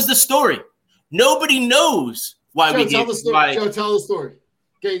nobody knows the story. Nobody knows why we tell get the story. Joe, tell the story.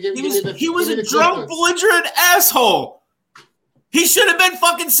 Okay, he was a drunk, belligerent asshole. He should have been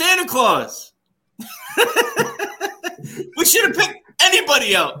fucking Santa Claus. We should have picked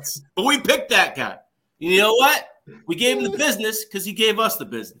anybody else, but we picked that guy. You know what? We gave him the business because he gave us the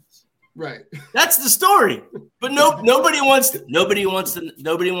business. Right. That's the story. But nobody wants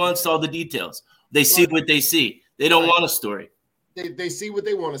all the details. They see what they see. They don't want a story. They see what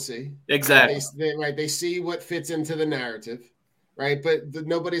they want to see. Exactly. They see what fits into the narrative, right? But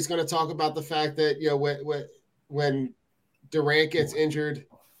nobody's going to talk about the fact that when Durant gets injured,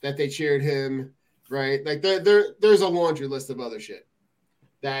 that they cheered him, right? Like there's a laundry list of other shit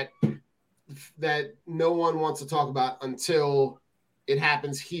that no one wants to talk about until it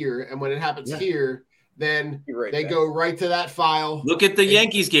happens here. And when it happens here, then they go right to that file. Look at the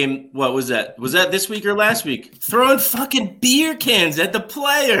Yankees game. What was that? Was that this week or last week? Throwing fucking beer cans at the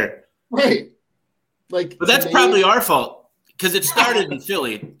player. Right. But that's probably our fault because it started in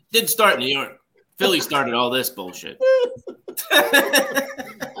Philly. It didn't start in New York. Philly started all this bullshit.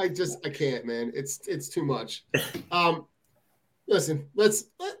 I can't, man. It's too much. Listen, let's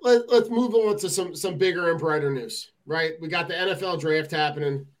move on to some bigger and brighter news, right? We got the NFL draft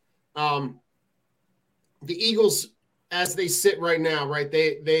happening. The Eagles, as they sit right now, right?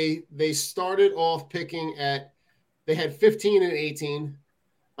 They started off picking they had 15 and 18.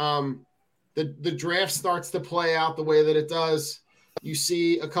 The draft starts to play out the way that it does. You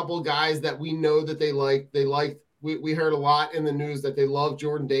see a couple of guys that we know that they like. We heard a lot in the news that they love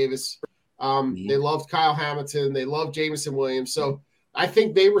Jordan Davis. They loved Kyle Hamilton. They loved Jameson Williams. So I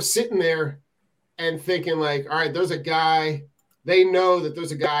think they were sitting there and thinking like, all right, there's a guy. They know that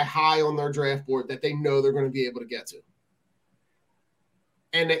there's a guy high on their draft board that they know they're going to be able to get to.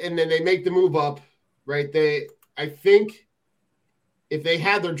 And then they make the move up, right? I think if they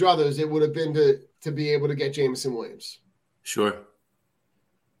had their druthers, it would have been to be able to get Jameson Williams. Sure.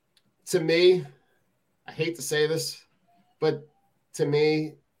 To me, I hate to say this, but to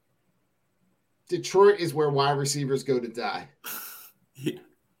me, Detroit is where wide receivers go to die. Yeah.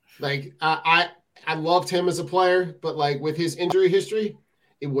 Like I loved him as a player, but like with his injury history,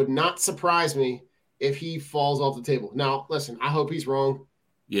 it would not surprise me if he falls off the table. Now, listen, I hope he's wrong.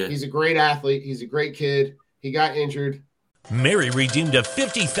 Yeah. He's a great athlete. He's a great kid. He got injured. Mary redeemed a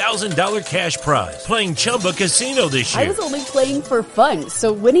 $50,000 cash prize playing Chumba Casino this year. I was only playing for fun,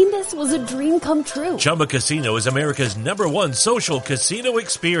 so winning this was a dream come true. Chumba Casino is America's #1 social casino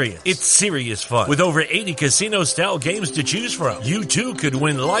experience. It's serious fun. With over 80 casino-style games to choose from, you too could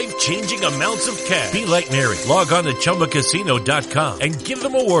win life-changing amounts of cash. Be like Mary. Log on to ChumbaCasino.com and give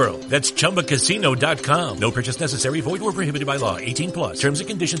them a whirl. That's ChumbaCasino.com. No purchase necessary. Void where prohibited by law. 18+. Terms and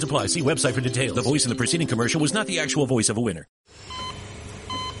conditions apply. See website for details. The voice in the preceding commercial was not the actual voice of a winner.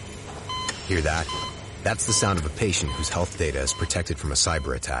 Hear that? That's the sound of a patient whose health data is protected from a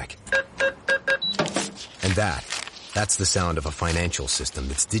cyber attack. And that's the sound of a financial system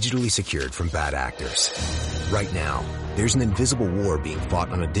that's digitally secured from bad actors. Right now, there's an invisible war being fought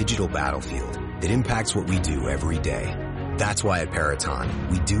on a digital battlefield that impacts what we do every day. That's why at Peraton,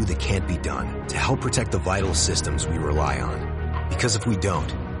 we do the can't be done to help protect the vital systems we rely on. Because if we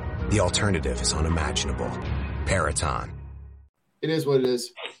don't, the alternative is unimaginable. Peraton. It is what it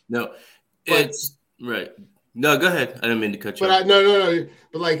is. No, it's right. No, go ahead. I didn't mean to cut you off. off. No.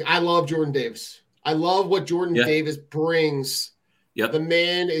 But like, I love Jordan Davis. I love what Jordan Davis brings. Yep. The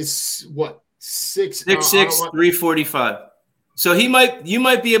man is what 6'6", 345. So you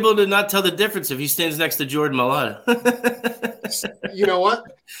might be able to not tell the difference if he stands next to Jordan Mailata. You know what?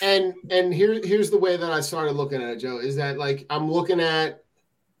 And here's the way that I started looking at it, Joe, is that like I'm looking at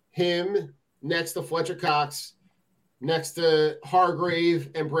him next to Fletcher Cox, next to Hargrave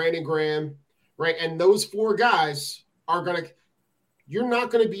and Brandon Graham, right? And those four guys are going to – you're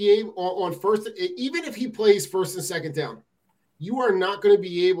not going to be able on first – even if he plays first and second down, you are not going to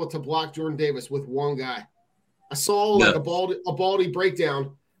be able to block Jordan Davis with one guy. I saw like a Baldy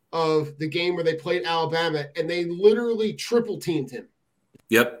breakdown of the game where they played Alabama, and they literally triple teamed him.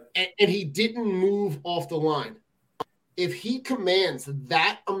 Yep. And he didn't move off the line. If he commands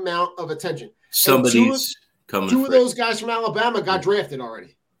that amount of attention – somebody's coming. Two of those guys from Alabama got drafted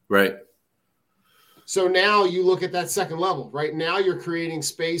already. Right. So now you look at that second level. Right now you're creating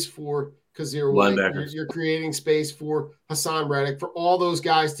space for Kazir White. You're creating space for Hassan Reddick, for all those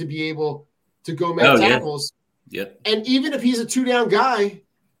guys to be able to go make tackles. Yeah. And even if he's a two-down guy,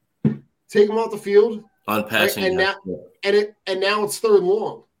 take him off the field. On passing. Right? And now it's third and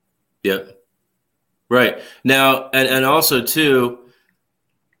long. Yep. Right. Now, and also, too,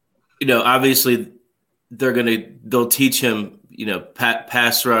 you know, obviously they'll teach him, you know,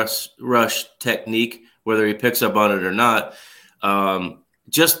 pass rush technique, whether he picks up on it or not.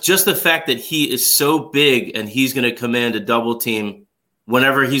 Just the fact that he is so big and he's going to command a double team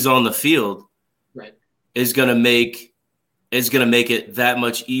whenever he's on the field, right, is going to make it that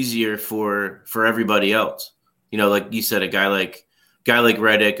much easier for everybody else. You know, like you said, a guy like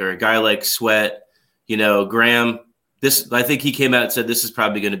Reddick or a guy like Sweat, you know, Graham. I think he came out and said this is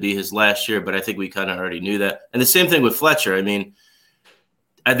probably going to be his last year, but I think we kind of already knew that. And the same thing with Fletcher. I mean,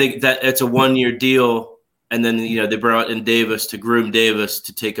 I think that it's a 1-year deal, and then, you know, they brought in Davis to groom Davis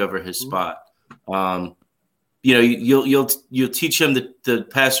to take over his spot. You know, you'll teach him the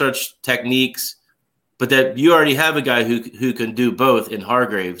pass rush techniques, but that you already have a guy who can do both in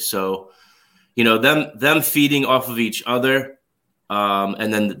Hargrave. So, you know, them feeding off of each other.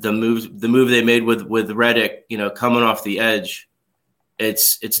 And then the move they made with Reddick, you know, coming off the edge,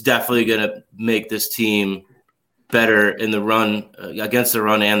 it's definitely going to make this team better in the run, against the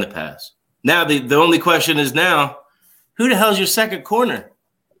run and the pass. Now the only question is now, who the hell's your second corner?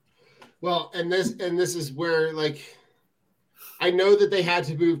 Well, and this is where, like, I know that they had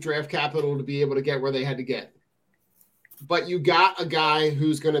to move draft capital to be able to get where they had to get, but you got a guy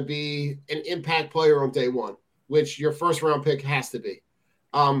who's going to be an impact player on day one, which your first round pick has to be.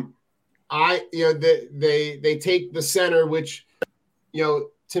 They take the center, which, you know,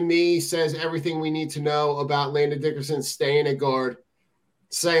 to me says everything we need to know about Landon Dickerson staying at guard.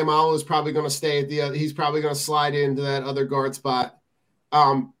 Sam Allo is probably going to stay at he's probably going to slide into that other guard spot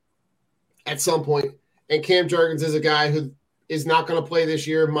at some point. And Cam Jurgens is a guy who is not going to play this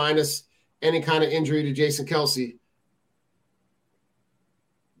year, minus any kind of injury to Jason Kelce.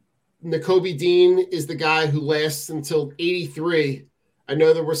 Nakobe Dean is the guy who lasts until 83. I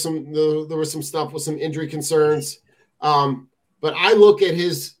know there was some stuff with some injury concerns, but I look at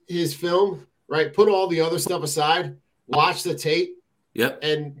his film, right? Put all the other stuff aside, watch the tape. Yep.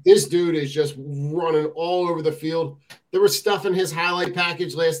 And this dude is just running all over the field. There was stuff in his highlight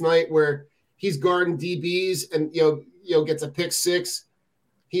package last night where he's guarding DBs and you know gets a pick six.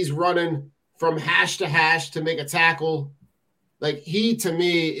 He's running from hash to hash to make a tackle. Like, he, to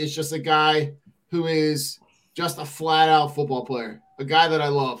me, is just a guy who is just a flat-out football player, a guy that I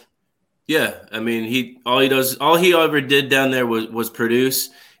love. Yeah, I mean, all he ever did down there was produce.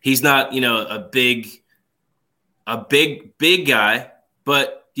 He's not, a big guy,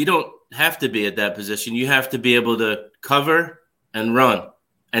 but you don't have to be at that position. You have to be able to cover and run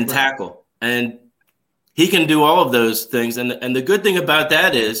and tackle, and he can do all of those things. And the good thing about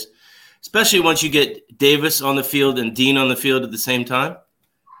that is, especially once you get Davis on the field and Dean on the field at the same time,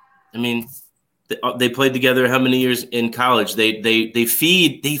 I mean, they played together how many years in college? They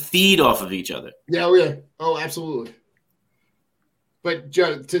feed off of each other. Yeah. Oh, absolutely. But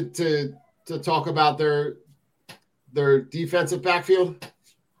Joe, to talk about their defensive backfield,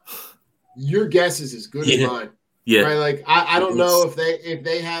 your guess is as good as mine. Yeah. Right. Like, I don't know if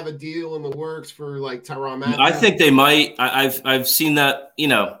they have a deal in the works for like Tyrann Mathieu. I think they might. I've seen that.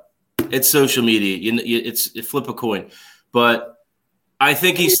 It's social media. It's flip a coin, but I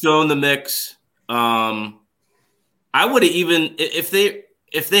think he's still in the mix. I would have even if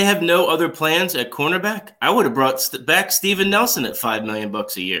they have no other plans at cornerback, I would have brought back Steven Nelson at $5 million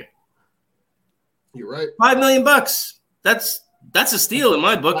a year. You're right. $5 million. That's a steal in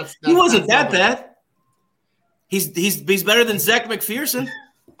my book. He wasn't that bad. He's better than Zach McPherson,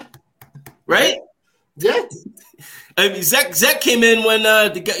 right? Yeah. I mean, Zach came in when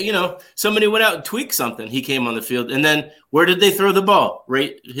somebody went out and tweaked something. He came on the field, and then where did they throw the ball?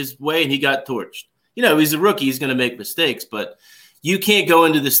 Right his way, and he got torched. He's a rookie; he's going to make mistakes, but you can't go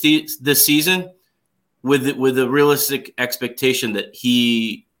into this season with a realistic expectation that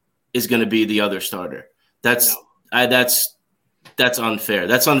he is going to be the other starter. That's unfair.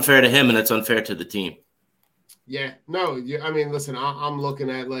 That's unfair to him, and that's unfair to the team. Yeah, no, I mean, listen, I'm looking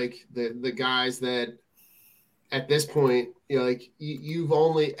at like the guys that at this point, you've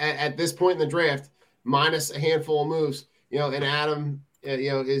only at this point in the draft, minus a handful of moves, and Adam,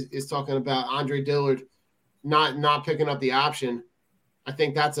 is talking about Andre Dillard not picking up the option. I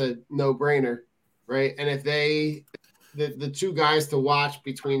think that's a no-brainer, right? And if the two guys to watch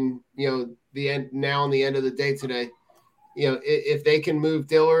between the end now and the end of the day today, if they can move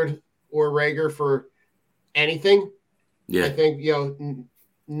Dillard or Reagor for anything, I think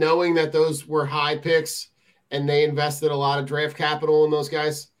knowing that those were high picks and they invested a lot of draft capital in those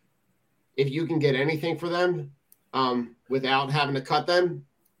guys, if you can get anything for them without having to cut them,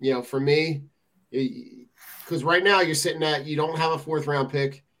 for me, because right now you're sitting at, you don't have a 4th round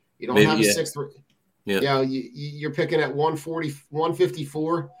pick, you don't have a 6th. You're picking at 140,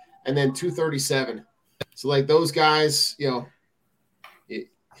 154, and then 237. So like those guys,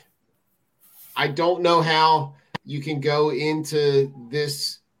 I don't know how you can go into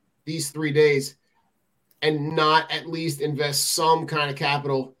these 3 days and not at least invest some kind of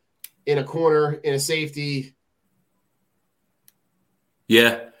capital in a corner, in a safety.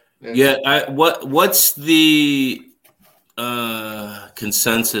 Yeah. What's the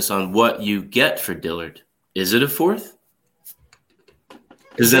consensus on what you get for Dillard? Is it a 4th?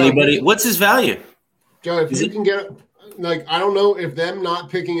 What's his value? Joe, if you can get, I don't know if them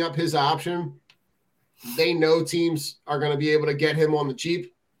not picking up his option, they know teams are going to be able to get him on the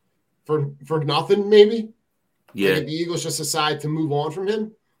cheap for nothing, maybe. Yeah. If the Eagles just decide to move on from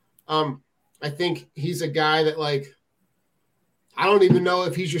him. I think he's a guy that, I don't even know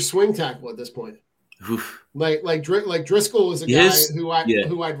if he's your swing tackle at this point. Oof. Like Driscoll is a guy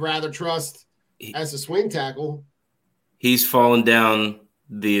who I'd rather trust as a swing tackle. He's fallen down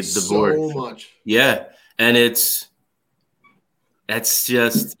the board so much. Yeah, and that's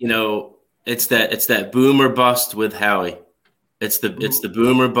just it's that boom or bust with Howie. It's the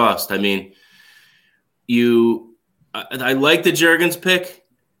boom or bust. I mean, I like the Juergens pick.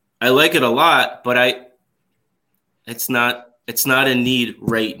 I like it a lot, but it's not a need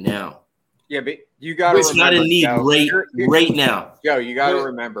right now. Yeah, but you got to. It's not a need right now. Joe, you got to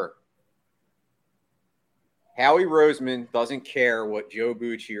remember, Howie Roseman doesn't care what Joe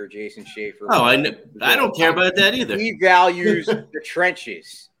Bucci or Jason Schaefer. Oh, I don't care about that either. He values the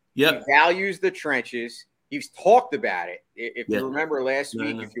trenches. Yep. He values the trenches. He's talked about it. If you remember last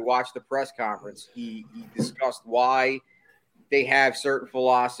week, if you watched the press conference, he discussed why they have certain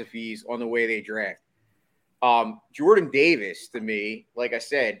philosophies on the way they draft. Jordan Davis, to me, like I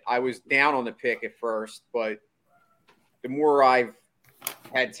said, I was down on the pick at first, but the more I've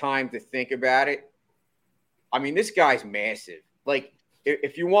had time to think about it, I mean, this guy's massive. Like,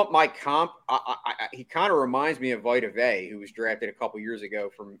 if you want my comp, he kind of reminds me of Vita Vea, who was drafted a couple years ago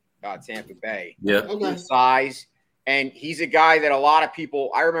from Tampa Bay. Yeah. Okay. Size. And he's a guy that a lot of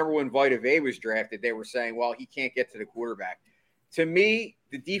people – I remember when Vita Vea was drafted, they were saying, well, he can't get to the quarterback. To me,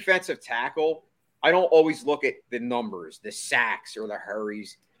 the defensive tackle, I don't always look at the numbers, the sacks or the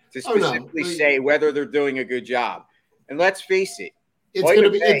hurries to specifically say whether they're doing a good job. And let's face it, it's going to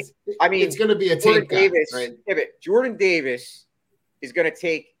be. It's going to be a tape guy, Davis, right? Yeah, but Jordan Davis is going to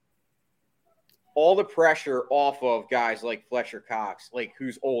take all the pressure off of guys like Fletcher Cox, like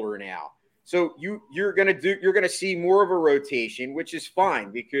who's older now. So you're going to see more of a rotation, which is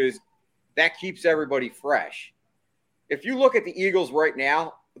fine because that keeps everybody fresh. If you look at the Eagles right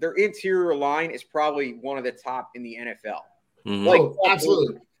now, their interior line is probably one of the top in the NFL. Mm-hmm.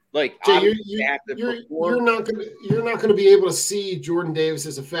 Absolutely. Like Jay, you're not going to be able to see Jordan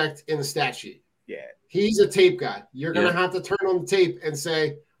Davis's effect in the stat sheet. Yeah, he's a tape guy. You're going to have to turn on the tape and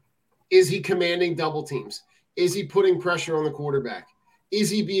say, is he commanding double teams? Is he putting pressure on the quarterback? Is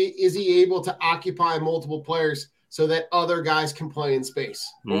he able to occupy multiple players so that other guys can play in space?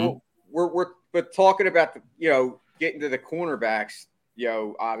 Mm-hmm. We're talking about getting to the cornerbacks.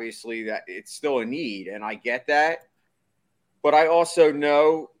 Obviously that it's still a need, and I get that, but I also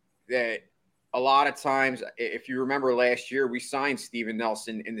know that a lot of times, if you remember last year, we signed Steven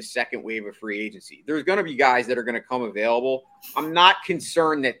Nelson in the second wave of free agency. There's going to be guys that are going to come available. I'm not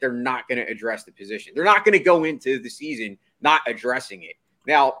concerned that they're not going to address the position. They're not going to go into the season not addressing it.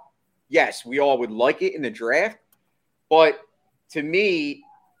 Now, yes, we all would like it in the draft, but to me,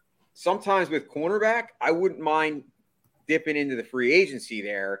 sometimes with cornerback, I wouldn't mind dipping into the free agency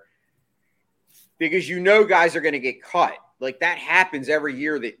there because guys are going to get cut. Like that happens every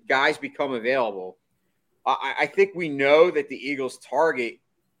year that guys become available. I think we know that the Eagles target,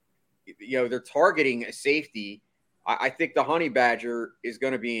 they're targeting a safety. I think the Honey Badger is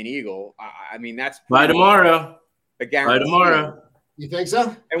going to be an Eagle. I mean, that's by tomorrow. A guarantee. By tomorrow. You think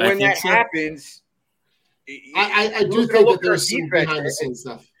so? And when that happens, I do think that there's some behind the scenes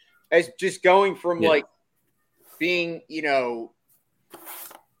stuff. As just going from like being,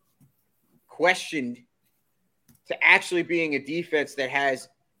 questioned to actually being a defense that has,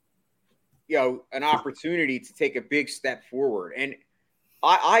 an opportunity to take a big step forward. And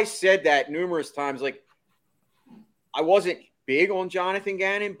I said that numerous times, like I wasn't big on Jonathan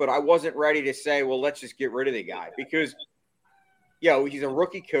Gannon, but I wasn't ready to say, well, let's just get rid of the guy because, he's a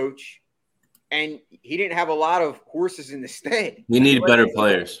rookie coach and he didn't have a lot of horses in the stead. We need better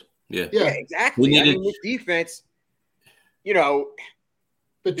players. Yeah, exactly. With defense, but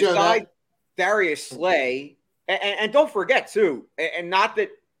besides Darius Slay, and don't forget too, and not that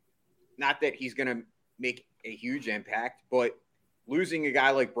he's going to make a huge impact, but losing a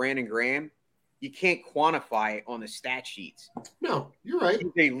guy like Brandon Graham, you can't quantify it on the stat sheets. No, you're right.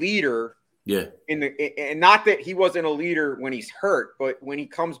 He's a leader. Yeah. And not that he wasn't a leader when he's hurt, but when he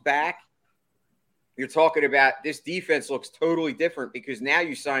comes back, you're talking about this defense looks totally different because now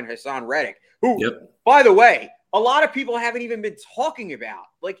you signed Hassan Reddick, who, by the way, a lot of people haven't even been talking about.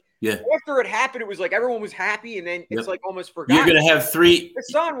 Like, after it happened, it was like everyone was happy, and then it's like almost forgotten. You're going to have three.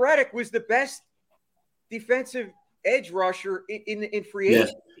 Hassan Reddick was the best defensive edge rusher in free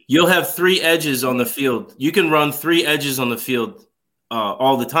agency. You'll have three edges on the field. You can run three edges on the field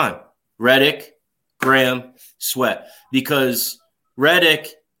all the time. Reddick, Graham, Sweat. Because Reddick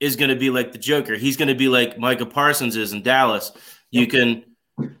is going to be like the Joker. He's going to be like Micah Parsons is in Dallas. You can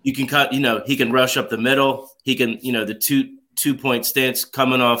cut, he can rush up the middle. He can, the two-point stance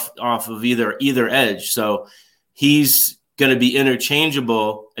coming off of either edge. So he's going to be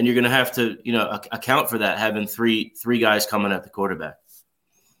interchangeable, and you're going to have to, account for that, having three guys coming at the quarterback.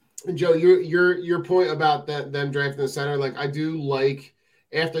 And Joe, your point about them drafting the center, like I do like.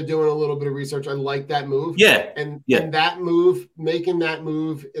 After doing a little bit of research, I like that move. And that move, making that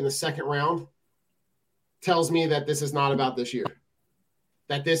move in the second round, tells me that this is not about this year.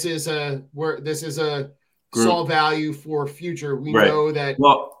 That this is a saw value for future. We know that.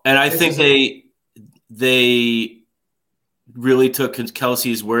 Well, and I think they really took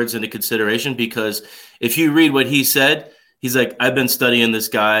Kelsey's words into consideration because if you read what he said, he's like, I've been studying this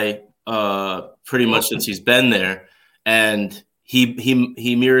guy pretty much since he's been there, and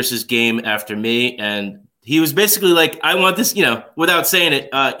he mirrors his game after me, and he was basically like, I want this, without saying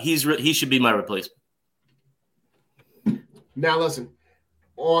it, he should be my replacement. Now listen,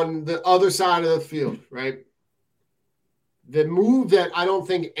 on the other side of the field, right? The move that I don't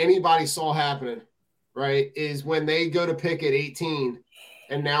think anybody saw happening, right, is when they go to pick at 18,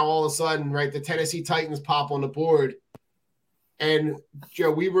 and now all of a sudden, right, the Tennessee Titans pop on the board. And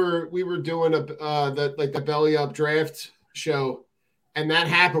Joe, we were doing the belly up draft show, and that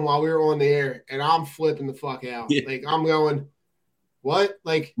happened while we were on the air, and I'm flipping the fuck out. Like I'm going, what?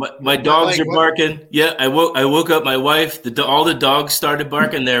 Like my dogs are barking. Yeah, I woke up my wife. All the dogs started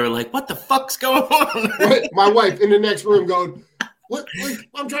barking. They were like, "What the fuck's going on?" Right? My wife in the next room going, What? Like,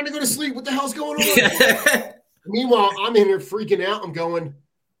 I'm trying to go to sleep. What the hell's going on? Meanwhile, I'm in here freaking out. I'm going,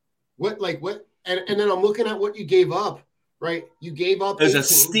 what? Like, what? And then I'm looking at what you gave up, right? You gave up. There's 18, a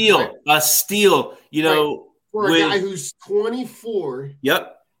steal, right? a steal, you know. Right. For a guy who's 24.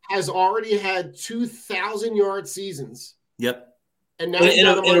 Yep. Has already had 2,000-yard seasons. Yep. And now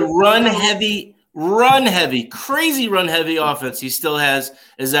in a run heavy, crazy run heavy offense, he still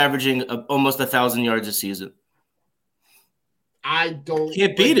is averaging almost 1,000 yards a season.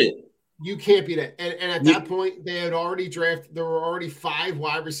 Can't beat it. You can't beat it. And at that point, they had already drafted. There were already 5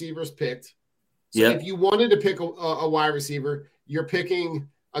 wide receivers picked. So if you wanted to pick a wide receiver, you're picking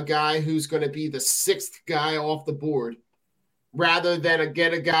a guy who's going to be the 6th guy off the board, rather than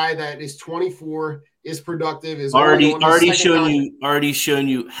get a guy that is 24, is productive, is already shown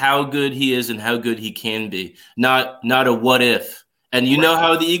you how good he is and how good he can be. Not a what if. And you know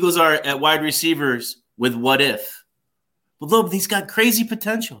how the Eagles are at wide receivers with what if. But look, he's got crazy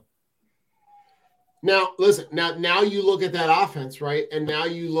potential. Now, listen, now you look at that offense, right? And now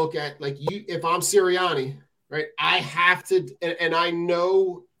you look at, if I'm Sirianni, right, I have to, and I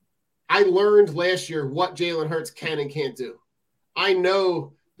know I learned last year what Jalen Hurts can and can't do. I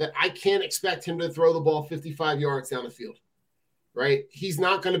know that I can't expect him to throw the ball 55 yards down the field, right? He's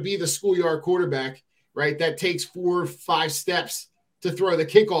not going to be the schoolyard quarterback, right, that takes 4 or 5 steps to throw the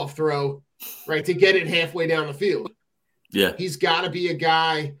kickoff throw, right, to get it halfway down the field. Yeah. He's got to be a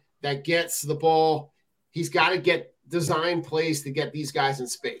guy that gets the ball. He's got to get design plays to get these guys in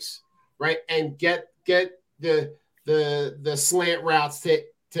space, right, and get the slant routes to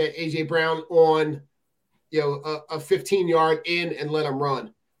A.J. Brown on, a 15-yard in and let him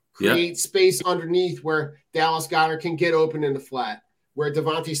run. Create space underneath where Dallas Goedert can get open in the flat, where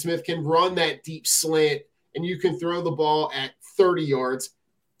Devontae Smith can run that deep slant, and you can throw the ball at 30 yards,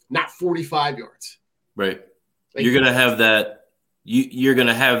 not 45 yards. Right. You're going to have that. You're going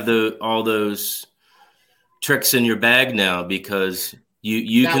to have all those tricks in your bag now, because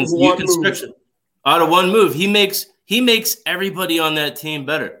you can stretch it out of one move. He makes everybody on that team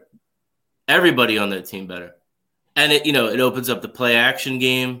better. Everybody on that team better. And it opens up the play action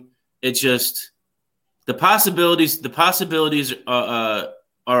game. It's just the possibilities are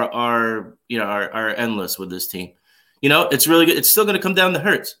endless with this team. It's really good. It's still going to come down to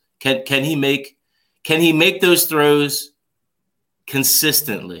Hurts. Can he make those throws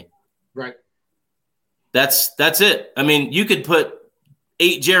consistently? Right. That's it. I mean, you could put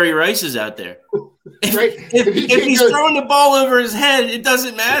 8 Jerry Rices out there. Right. If he's throwing the ball over his head, it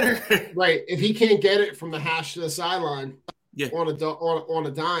doesn't matter. Right. If he can't get it from the hash to the sideline on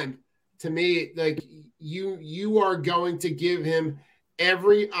a dime, to me, like, you are going to give him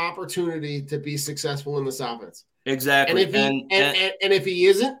every opportunity to be successful in this offense. Exactly. And if he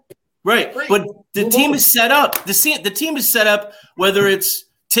isn't, right. Great. But the team is set up. The team is set up whether it's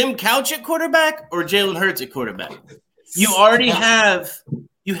Tim Couch at quarterback or Jalen Hurts at quarterback. You already have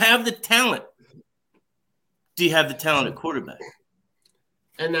the talent. Do you have the talent at quarterback?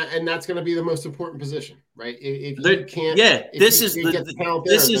 And that's going to be the most important position, right? If you can't, this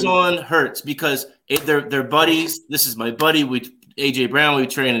is on Hurts, because they're buddies. This is my buddy. AJ Brown. We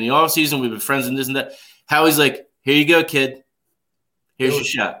trained in the offseason. We've been friends and this and that. Howie's like, here you go, kid. Here's your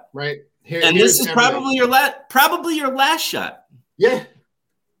shot. Right. And this is probably your last shot. Yeah.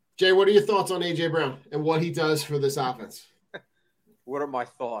 Jay, what are your thoughts on AJ Brown and what he does for this offense? What are my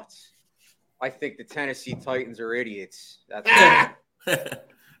thoughts? I think the Tennessee Titans are idiots.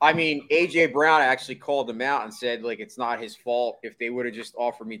 I mean, AJ Brown actually called them out and said, like, it's not his fault. If they would have just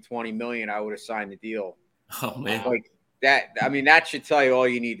offered me $20 million, I would have signed the deal. Oh man, like that. I mean, that should tell you all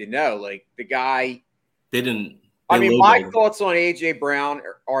you need to know. Like, the guy, my thoughts on AJ Brown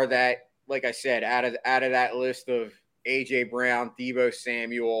are that, like I said, out of that list of AJ Brown, Deebo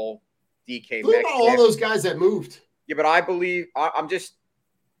Samuel, DK Metcalf, all those guys that moved. Yeah, but I believe I'm just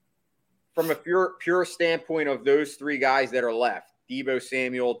from a pure standpoint of those 3 guys that are left. Deebo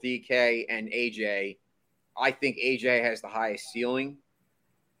Samuel, DK, and AJ. I think AJ has the highest ceiling.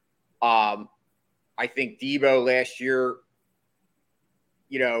 I think Deebo last year,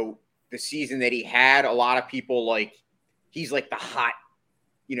 the season that he had, a lot of people he's like the hot,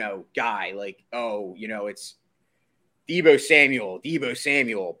 guy. Like, it's Deebo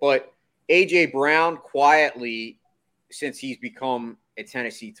Samuel. But AJ Brown quietly, since he's become a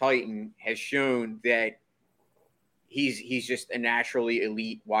Tennessee Titan, has shown that he's just a naturally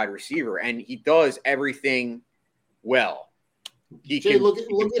elite wide receiver, and he does everything well. He can look at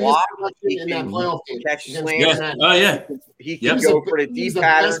block, his in that playoff game. Catch slants. Oh yeah, he can go for the deep he's the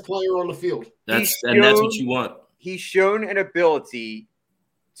pattern. best player on the field. That's what you want. He's shown an ability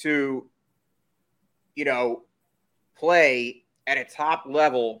to, play at a top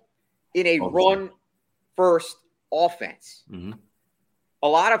level in a Okay. run-first offense. Mm-hmm. A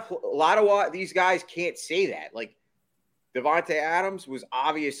lot of these guys can't say that. Like Davante Adams was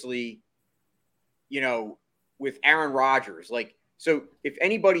obviously, with Aaron Rodgers. Like, so if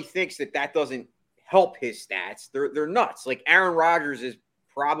anybody thinks that doesn't help his stats, they're nuts. Like Aaron Rodgers is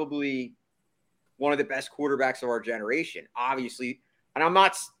probably one of the best quarterbacks of our generation, obviously. And I'm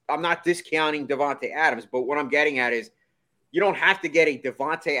not discounting Davante Adams, but what I'm getting at is you don't have to get a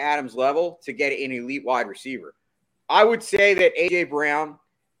Davante Adams level to get an elite wide receiver. I would say that A.J. Brown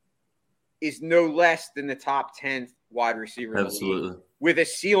is no less than the top 10 wide receiver in the league, with a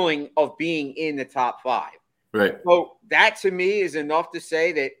ceiling of being in the top 5. Right. So that to me is enough to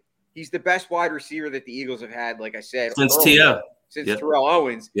say that he's the best wide receiver that the Eagles have had, like I said, Since early, T.O. Since Yep. Terrell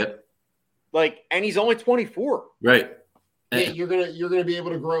Owens. Yep. Like, and he's only 24. Right. Yeah, you're gonna be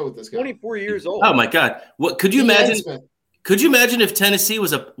able to grow with this guy. 24 years old. Oh my God! What could you imagine? Could you imagine if Tennessee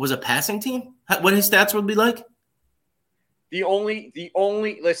was a passing team? What his stats would be like? The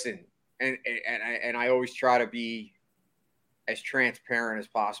only listen, and I always try to be as transparent as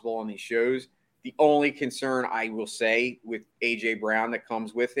possible on these shows. The only concern I will say with A.J. Brown that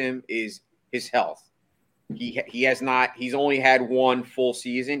comes with him is his health. He's only had one full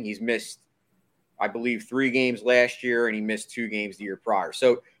season. He's missed, I believe, 3 games last year, and he missed 2 games the year prior.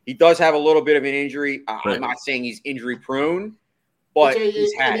 So he does have a little bit of an injury. Right. I'm not saying he's injury prone, but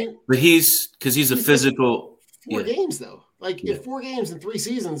he's had it. But he's a physical. 4 games though. Like if 4 games in 3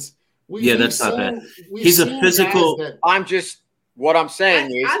 seasons, that's not bad. He's a physical. What I'm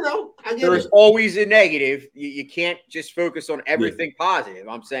saying is, I know. I get there's it. always a negative. You can't just focus on everything positive.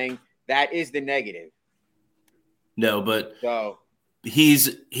 I'm saying that is the negative. No, but So he's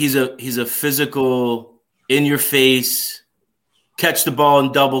a physical, in your face, catch the ball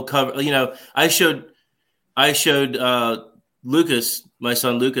and double cover. I showed Lucas, my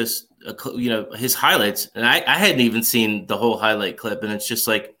son Lucas, his highlights, and I hadn't even seen the whole highlight clip, and it's just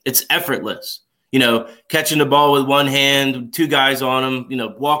like it's effortless. Catching the ball with one hand, 2 guys on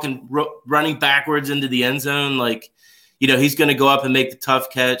him, walking, running backwards into the end zone. Like, he's going to go up and make the tough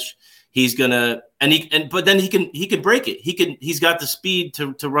catch. He's going to, but then he can break it. He's got the speed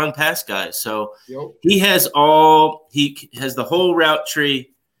to run past guys. So he has the whole route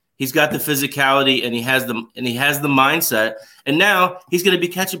tree. He's got the physicality and he has the mindset. And now he's going to be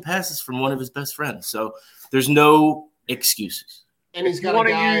catching passes from one of his best friends. So there's no excuses. And he's got a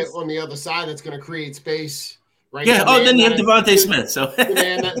guy on the other side that's going to create space, right? Yeah. Then you have Devontae Smith. So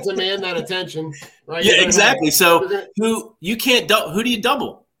demand that attention, right? Yeah, exactly. Who do you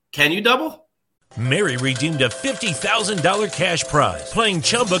double? Can you double? Mary redeemed a $50,000 cash prize playing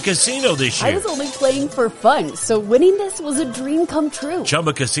Chumba Casino this year. I was only playing for fun, so winning this was a dream come true.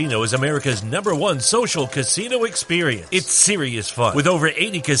 Chumba Casino is America's #1 social casino experience. It's serious fun. With over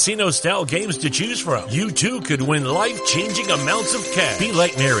 80 casino-style games to choose from, you too could win life-changing amounts of cash. Be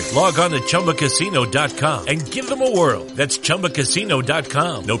like Mary. Log on to ChumbaCasino.com and give them a whirl. That's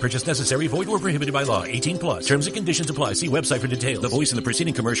ChumbaCasino.com. No purchase necessary. Void where prohibited by law. 18+. Terms and conditions apply. See website for details. The voice in the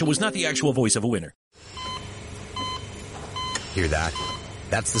preceding commercial was not the actual voice of a winner. Hear that?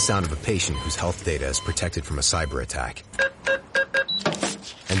 That's the sound of a patient whose health data is protected from a cyber attack.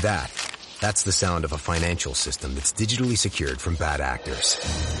 And that's the sound of a financial system that's digitally secured from bad actors.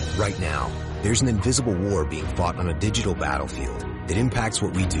 Right now, there's an invisible war being fought on a digital battlefield that impacts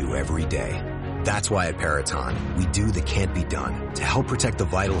what we do every day. That's why at Peraton, we do the can't be done to help protect the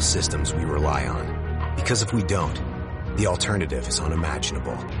vital systems we rely on. Because if we don't, the alternative is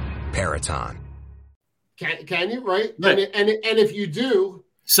unimaginable. Peraton. Can you, right? And if you do,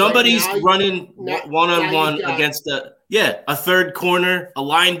 somebody's running one-on-one against a third corner, a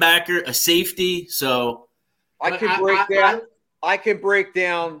linebacker, a safety. So I can break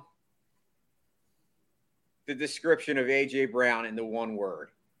down the description of A.J. Brown in the one word: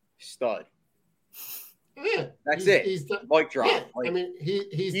 stud. Yeah, that's it. Mic drop. Yeah, like,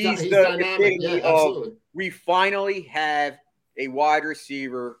 he's the dynamic. Yeah, absolutely. We finally have a wide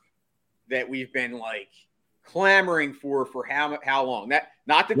receiver that we've been like clamoring for how long?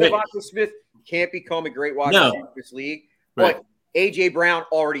 Not that Devontae Smith can't become a great wide receiver in this league, but A.J. Brown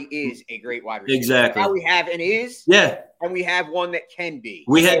already is a great wide receiver. Exactly. Now we have and we have one that can be.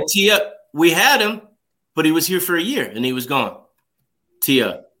 We had Tia. We had him, but he was here for a year and he was gone.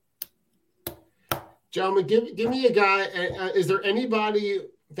 Tia. Gentlemen, give me a guy. Is there anybody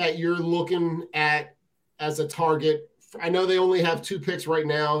that you're looking at as a target? I know they only have 2 picks right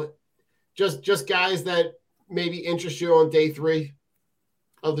now. Just guys that maybe interest you on day 3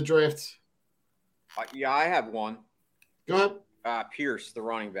 of the draft. Yeah, I have one. Go ahead. Pierce, the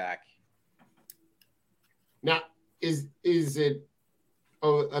running back. Now, is it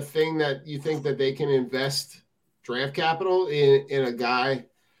a thing that you think that they can invest draft capital in a guy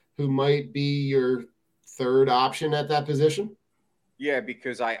who might be your third option at that position? Yeah,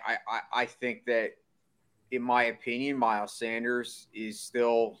 because I think that, in my opinion, Miles Sanders is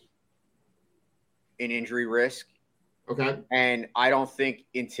still an injury risk. Okay. And I don't think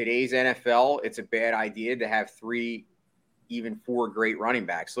in today's NFL it's a bad idea to have 3, even 4 great running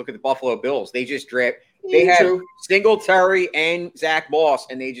backs. Look at the Buffalo Bills. They just draft. They have Singletary and Zach Moss,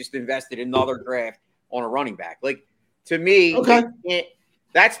 and they just invested another draft on a running back. Like, to me,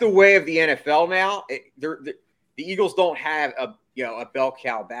 that's the way of the NFL now. The Eagles don't have a bell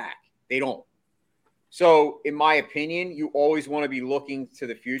cow back. They don't. So, in my opinion, you always want to be looking to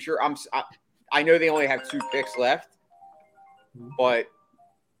the future. I know they only have 2 picks left, but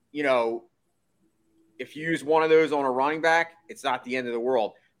if you use one of those on a running back, it's not the end of the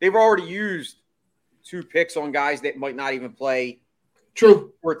world. They've already used 2 picks on guys that might not even play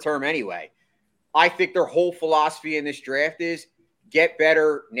short term anyway. I think their whole philosophy in this draft is get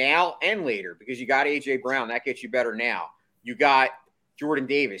better now and later, because you got A.J. Brown. That gets you better now. You got Jordan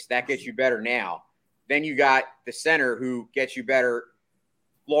Davis. That gets you better now. Then you got the center who gets you better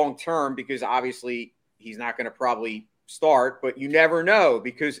long term, because obviously he's not going to probably start, but you never know,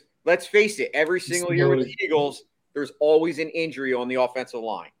 because let's face it, every single year with the Eagles, there's always an injury on the offensive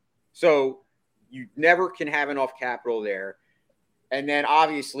line. So you never can have enough capital there. And then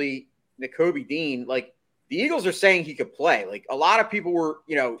obviously Nakobe Dean, like, the Eagles are saying he could play. Like, a lot of people were,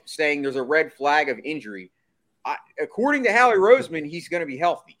 saying there's a red flag of injury. According to Howie Roseman, he's going to be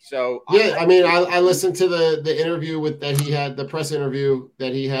healthy. So yeah, I listened to the interview that he had, the press interview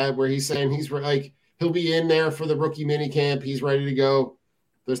that he had, where he's saying he's like, he'll be in there for the rookie mini camp. He's ready to go.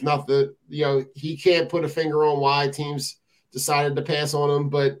 There's nothing, he can't put a finger on why teams decided to pass on him.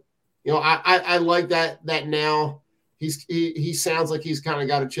 But, I like that now he sounds like he's kind of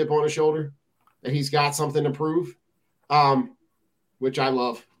got a chip on his shoulder, that he's got something to prove, which I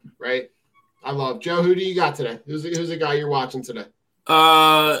love, right? I love. Joe, who do you got today? Who's the guy you're watching today?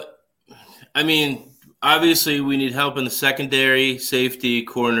 Obviously we need help in the secondary, safety,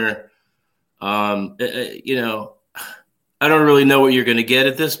 corner. I don't really know what you're going to get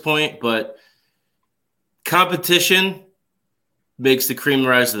at this point, but competition makes the cream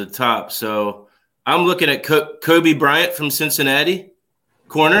rise to the top. So I'm looking at Kobe Bryant from Cincinnati,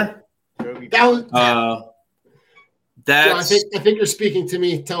 corner. I think you're speaking to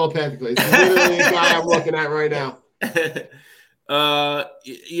me telepathically. It's literally the guy I'm looking at right now.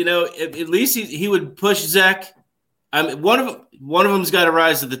 At least he would push Zach. One of them's got to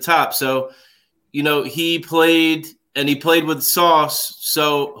rise to the top. So, he played with Sauce.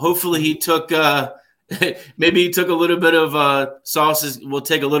 So hopefully he took maybe he took a little bit of Sauce. We'll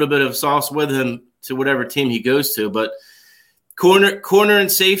take a little bit of Sauce with him to whatever team he goes to. But corner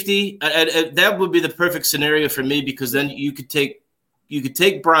and safety, that would be the perfect scenario for me, because then you could take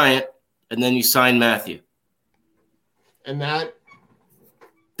Bryant and then you sign Matthew. And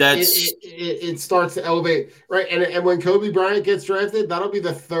it starts to elevate, right? And when Kobe Bryant gets drafted, that'll be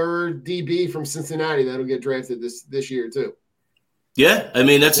the third DB from Cincinnati that'll get drafted this year too. Yeah,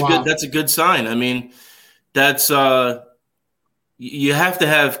 that's a good sign. That's you have to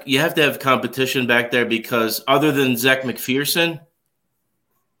have competition back there, because other than Zach McPherson,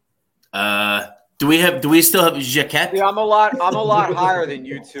 do we still have Jacquet? Yeah, I'm a lot higher than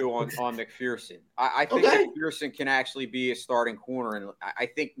you two on McPherson. I think McPherson can actually be a starting corner, and I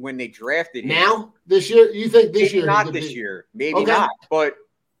think when they drafted him this year, you think this year? Not this year, maybe not. But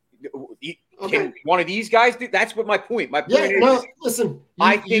can one of these guys do? That's what my point. My point is, listen.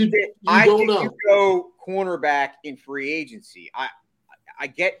 I think you go cornerback in free agency. I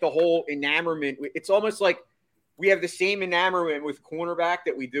get the whole enamorment. It's almost like we have the same enamorment with cornerback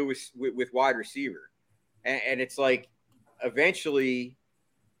that we do with wide receiver. And it's like, eventually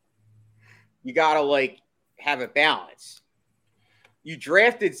you got to have a balance. You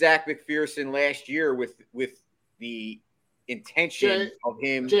drafted Zach McPherson last year with the intention of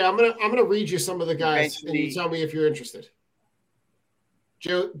him. Jay, I'm gonna read you some of the guys, and you tell me if you're interested.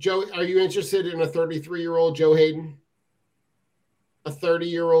 Joe, are you interested in a 33-year-old Joe Hayden? A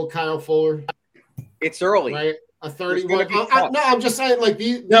 30-year-old Kyle Fuller? It's early, right? A 31. No, I'm just saying,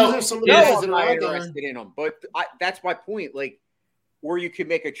 these are some of the guys that are out interested in them. But that's my point. Where you can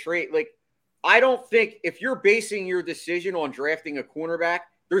make a trade. I don't think, if you're basing your decision on drafting a cornerback,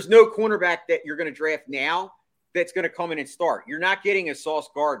 there's no cornerback that you're going to draft now that's going to come in and start. You're not getting a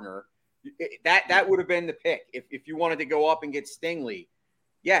Sauce Gardner. That would have been the pick if you wanted to go up and get Stingley.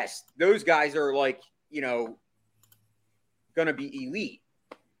 Yes, those guys are going to be elite.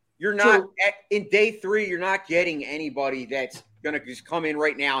 You're not in day 3. You're not getting anybody that's going to just come in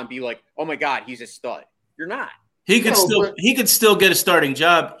right now and be like, "Oh my God, he's a stud." You're not. He could still get a starting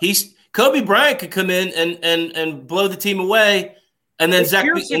job. Kobe Bryant could come in and blow the team away, and then Zach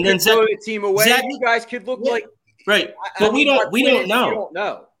blow the team away. You guys could look like right, but we don't know. We don't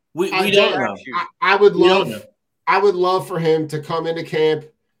know. We don't know. I would love for him to come into camp,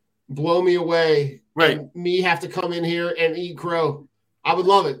 blow me away, right? And me have to come in here and eat crow. I would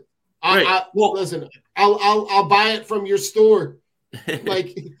love it. Listen, I'll buy it from your store.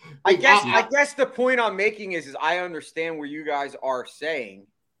 I guess the point I'm making is I understand where you guys are saying.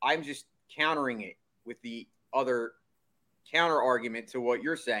 I'm just countering it with the other counter argument to what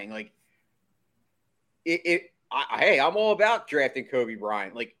you're saying. Like, hey, I'm all about drafting Kobe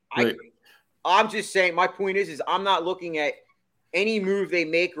Bryant. Like, right. I'm just saying my point is I'm not looking at any move they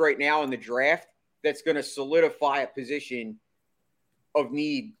make right now in the draft that's going to solidify a position of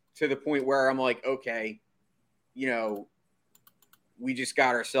need to the point where I'm like, okay, we just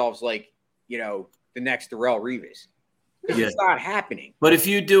got ourselves the next Darrelle Revis. It's not happening. But if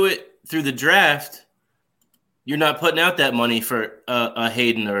you do it through the draft, you're not putting out that money for a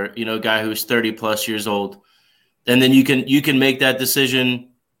Hayden or a guy who's 30 plus years old, and then you can make that decision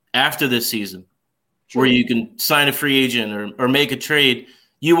after this season, where you can sign a free agent or make a trade.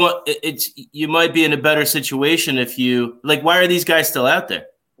 You might be in a better situation if you why are these guys still out there?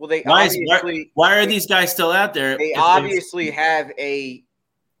 Well, why are these guys still out there? They obviously have a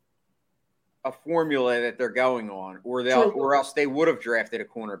formula that they're going on, or else they would have drafted a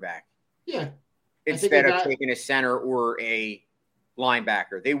cornerback. Yeah. Instead of taking a center or a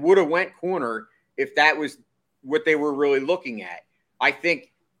linebacker. They would have went corner if that was what they were really looking at. I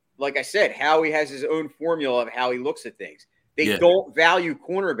think, like I said, Howie has his own formula of how he looks at things. They don't value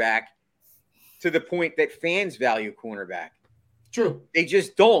cornerback to the point that fans value cornerback. True. They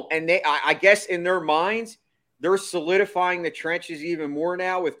just don't. And I guess in their minds, they're solidifying the trenches even more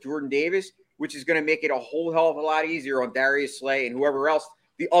now with Jordan Davis, which is going to make it a whole hell of a lot easier on Darius Slay and whoever else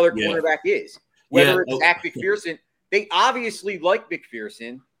the other cornerback is. Whether it's Zach McPherson, they obviously like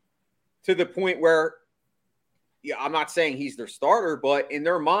McPherson to the point where, I'm not saying he's their starter, but in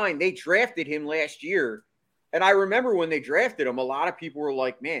their mind, they drafted him last year. And I remember when they drafted him, a lot of people were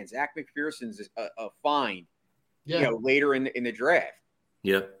like, man, Zach McPherson's a find, later in the draft.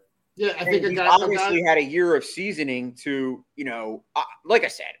 Yeah. Yeah, I think he obviously had a year of seasoning to, like I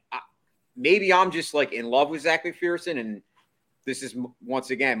said, maybe I'm just in love with Zach McPherson, and this is once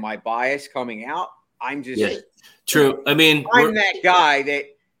again my bias coming out. I'm just true. I mean, I'm that guy that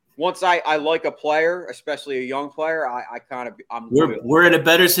once I like a player, especially a young player, we're in a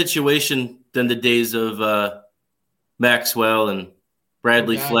better situation than the days of Maxwell and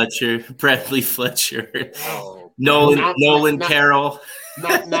Bradley Fletcher, Nolan Carroll.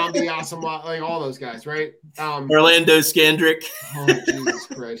 Nnamdi Asomugha, all those guys, right? Orlando Scandrick. Oh, Jesus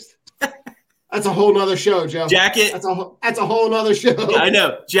Christ. That's a whole nother show, Joe. Jacket. That's a whole nother show. I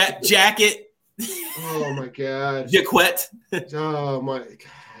know. Jacket. Oh, my God. Jaquette. Oh, my God.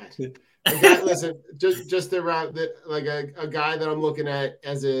 Listen, just around a guy that I'm looking at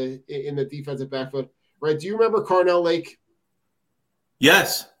in the defensive back foot, right? Do you remember Carnell Lake?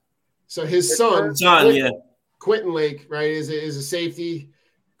 Yes. So his son, Quentin Lake, right, is a safety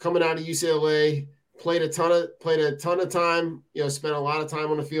coming out of UCLA. Played a ton of time. Spent a lot of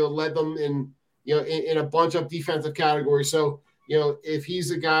time on the field. Led them in a bunch of defensive categories. So if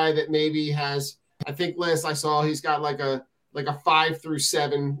he's a guy that maybe has, I think last I saw he's got like a 5 through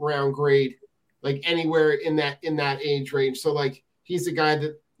 7 round grade, anywhere in that age range. So he's a guy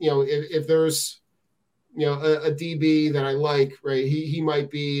that if there's a DB that I like, right, he might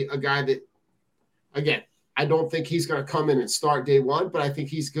be a guy that, again, I don't think he's going to come in and start day one, but I think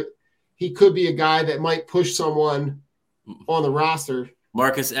he's good. He could be a guy that might push someone on the roster.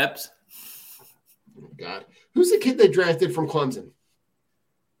 Marcus Epps. Oh, God. Who's the kid they drafted from Clemson?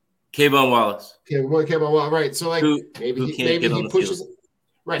 Kayvon Wallace. Kayvon Wallace, right. So maybe he pushes. Field.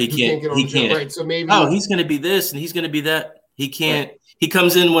 Right. He can't. He can't. Right. So maybe. Oh, he's going to be this and he's going to be that. He can't. Right. He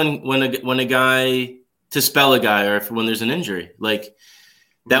comes in when a guy to spell a guy or when there's an injury.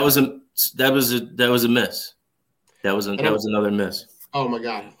 That was a miss. That was another miss. Oh my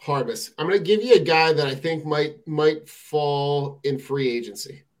God, Harvest. I'm going to give you a guy that I think might fall in free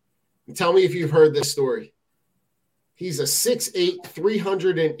agency. And tell me if you've heard this story. He's a 6'8",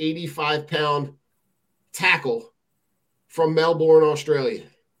 385-pound tackle from Melbourne, Australia.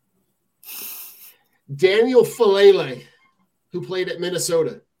 Daniel Falele, who played at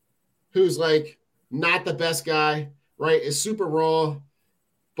Minnesota, who's not the best guy, right? Is super raw,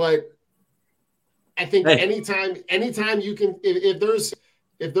 but I think anytime you can, if there's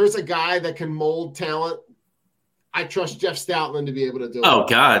if there's a guy that can mold talent, I trust Jeff Stoutland to be able to do it. Oh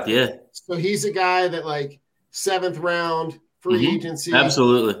God, yeah. So he's a guy that like 7th round free agency.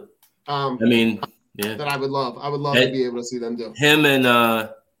 Absolutely. I mean, yeah. That I would love. I would love to be able to see them do. Him and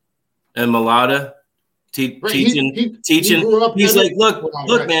Malata teaching. He's like,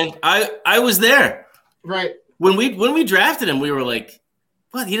 look, man, I was there. Right. When we drafted him, we were like,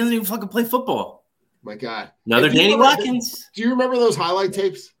 what? He doesn't even fucking play football. My God. Another Danny Watkins. Do you remember those highlight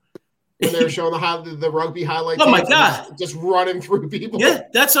tapes? When they were showing the rugby highlight tapes? Oh my God. Just running through people. Yeah,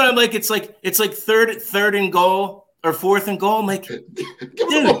 that's what I'm like. It's like third and goal or 4th and goal. I'm like, dude,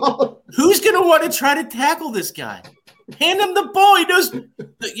 who's gonna want to try to tackle this guy? Hand him the ball. He knows,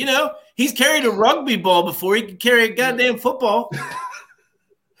 he's carried a rugby ball before. He can carry a goddamn football.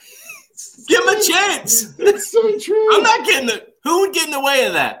 Give him a chance. It's so true. I'm not getting who would get in the way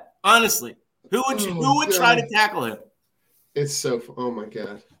of that? Honestly, who would try to tackle him? It's so. Oh my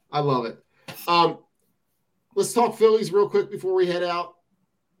God, I love it. Let's talk Phillies real quick before we head out.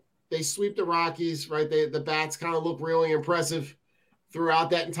 They sweep the Rockies, right? The bats kind of look really impressive throughout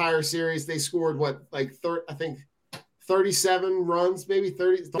that entire series. They scored 37 runs, maybe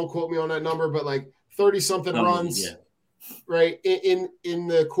 30. Don't quote me on that number, but like 30-something runs. Yeah. Right, in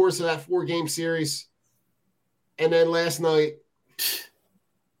the course of that 4-game series. And then last night,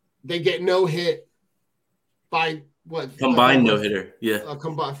 they get no hit by what? Combined no hitter. Yeah.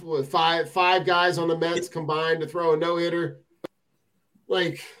 Combined five guys on the Mets combined to throw a no hitter.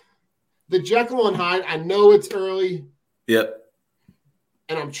 Like the Jekyll and Hyde, I know it's early. Yep.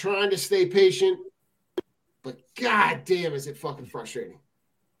 And I'm trying to stay patient, but God damn, is it fucking frustrating.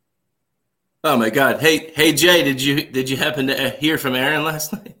 Oh my God! Hey Jay, did you happen to hear from Aaron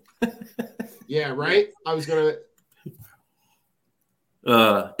last night? Yeah, right. I was gonna.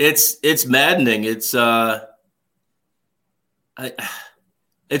 It's maddening. It's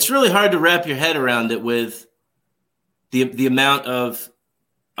really hard to wrap your head around it with the amount of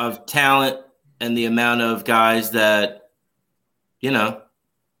talent and the amount of guys that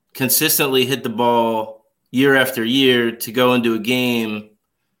consistently hit the ball year after year to go into a game.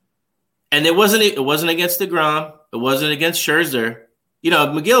 And it wasn't against DeGrom. It wasn't against Scherzer.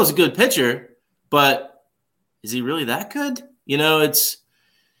 McGill's a good pitcher, but is he really that good? It's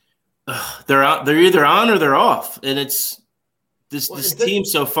they're either on or they're off, and it's this team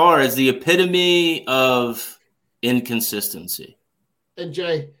so far is the epitome of inconsistency. And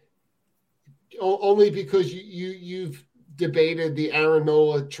Jay, only because you've debated the Aaron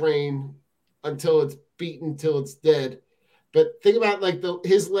Nola train until it's beaten till it's dead. But think about like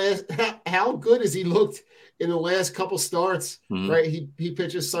his last. How good has he looked in the last couple starts? Mm-hmm. Right, he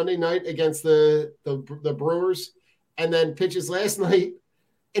pitches Sunday night against the Brewers, and then pitches last night,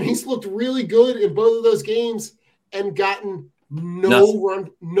 and he's looked really good in both of those games and gotten no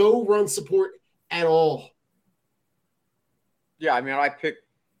run support at all. Yeah, I mean, I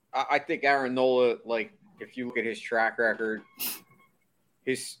think Aaron Nola. Like, if you look at his track record,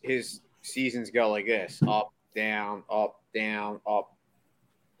 his seasons go like this: up, down, up. Down, up.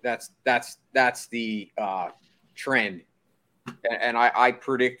 That's the trend, and I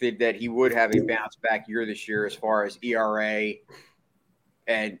predicted that he would have a bounce back year this year as far as ERA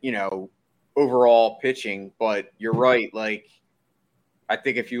and overall pitching. But you're right. Like, I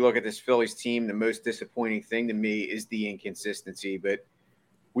think if you look at this Phillies team, the most disappointing thing to me is the inconsistency. But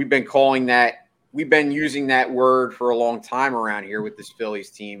we've been using that word for a long time around here with this Phillies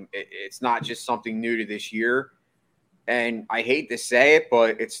team. It's not just something new to this year. And I hate to say it,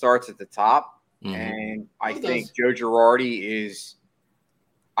 but it starts at the top. Mm-hmm. And I think Joe Girardi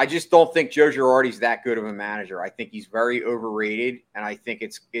I just don't think Joe Girardi's that good of a manager. I think he's very overrated. And I think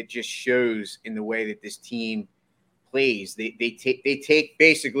it just shows in the way that this team plays. They take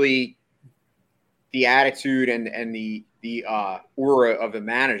basically the attitude and the aura of the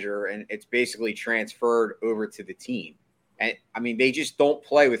manager, and it's basically transferred over to the team. And I mean, they just don't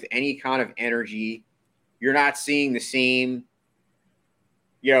play with any kind of energy. You're not seeing the same,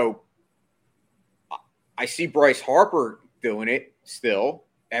 I see Bryce Harper doing it still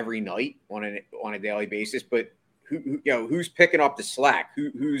every night on a daily basis, but who's picking up the slack?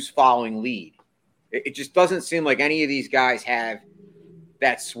 Who's following lead? It just doesn't seem like any of these guys have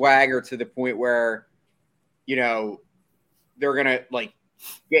that swagger to the point where, they're going to like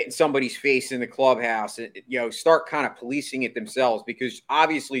get in somebody's face in the clubhouse and, start kind of policing it themselves, because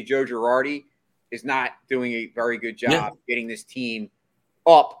obviously Joe Girardi is not doing a very good job getting this team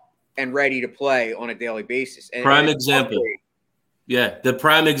up and ready to play on a daily basis. Prime example. Yeah, the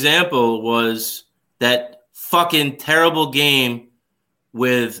prime example was that fucking terrible game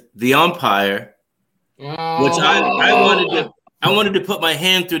with the umpire, which I I wanted to put my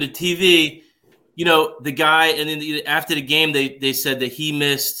hand through the TV. You know, the guy, and then after the game, they said that he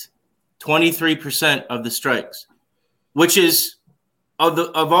missed 23% of the strikes, which is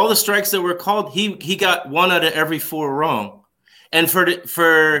of all the strikes that were called, he got 1 out of every 4 wrong. And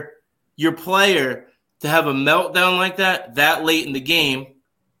for your player to have a meltdown like that late in the game,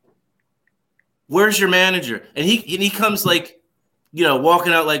 where's your manager? And he comes like, you know,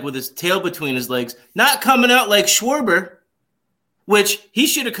 walking out like with his tail between his legs, not coming out like Schwarber, which he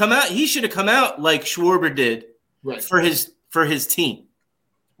should have come out. He should have come out like Schwarber did for his team.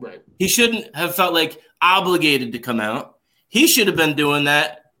 Right. He shouldn't have felt like obligated to come out. He should have been doing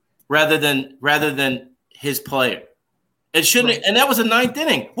that rather than his player. It shouldn't, and that was a 9th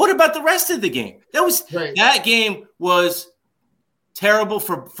inning. What about the rest of the game? That game was terrible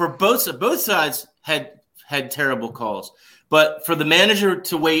for both sides had terrible calls. But for the manager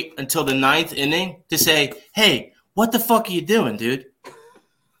to wait until the 9th inning to say, "Hey, what the fuck are you doing, dude?"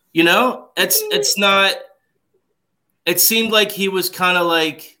 You know, it's not. It seemed like he was kind of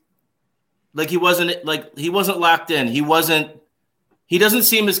like he wasn't locked in. He doesn't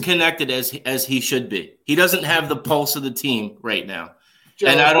seem as connected as he should be. He doesn't have the pulse of the team right now.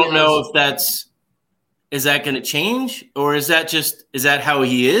 And I don't know if is that going to change, or is that how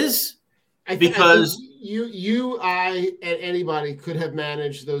he is? Because I, and anybody could have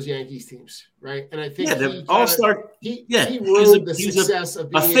managed those Yankees teams, right? And I think the all-star. He rode the success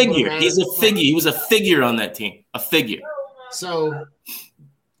of being a figure. Able to He's a figure. He was a figure on that team. A figure. So,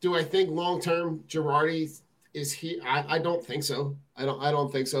 do I think long-term Girardi is he? I don't think so. I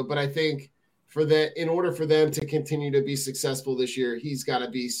don't think so. But I think in order for them to continue to be successful this year, he's got to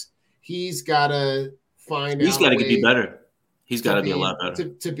find. He's got to be better. He's got to be a lot better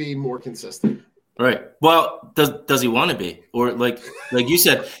to be more consistent. Right. Well, does he want to be, or like you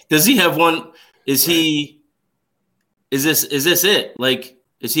said, does he have one? Is this it? Like,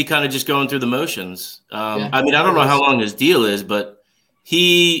 is he kind of just going through the motions? I mean, I don't know how long his deal is, but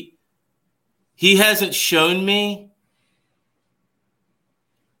he hasn't shown me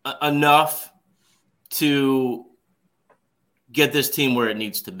enough to get this team where it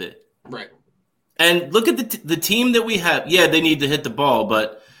needs to be. Right. And look at the team that we have. Yeah, they need to hit the ball,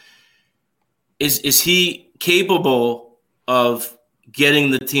 but is he capable of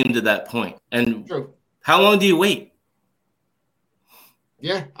getting the team to that point? And how long do you wait?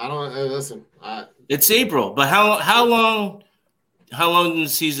 Yeah, I don't listen. It's April, but how long in the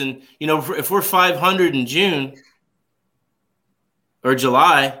season? You know, if we're 500 in June or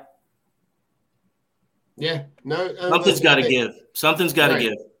July, yeah, no, something's got to give. Something's got to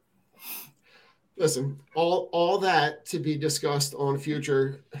give. Listen, all that to be discussed on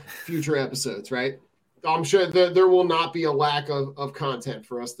future episodes, right? I'm sure there will not be a lack of content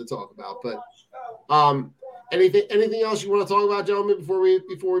for us to talk about. But anything else you want to talk about, gentlemen,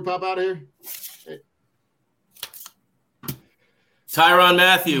 before we pop out of here? Tyrann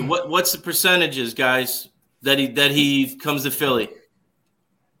Mathieu, what's the percentages, guys, that he comes to Philly?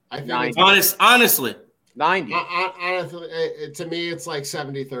 I think honestly. 90. Honestly, to me, it's like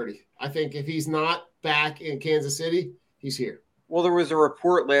 70-30. I think if he's not back in Kansas City, he's here. Well, there was a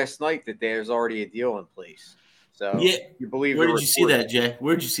report last night that there's already a deal in place. So yeah, you believe? Where did you see that, Jay?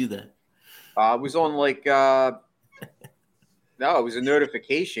 Where did you see that? It was on no, it was a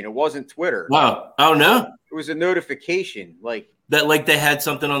notification. It wasn't Twitter. Wow. Oh no, it was a notification like that. Like they had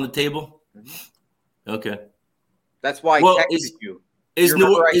something on the table. Mm-hmm. Okay, that's why I texted you. Is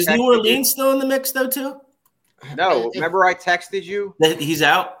New Orleans still in the mix though too? No, remember I texted you that he's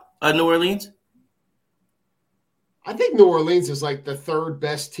out of New Orleans. I think New Orleans is like the 3rd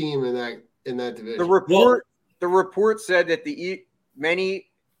best team in that division. The report said that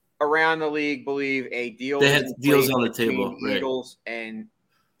many around the league believe a deal. They had deals on the table. Right. Eagles and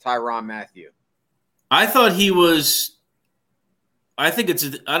Tyrann Mathieu. I thought he was. I think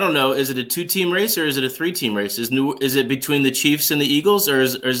I don't know. Is it a 2-team race or is it a 3-team race? Is it between the Chiefs and the Eagles, or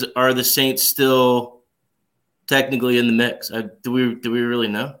are the Saints still technically in the mix? Do we really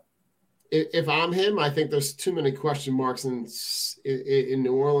know? If I'm him, I think there's too many question marks in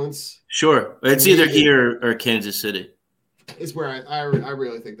New Orleans. Sure, it's either here or Kansas City. It's where I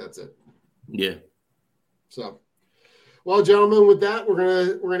really think that's it. Yeah. So, well, gentlemen, with that,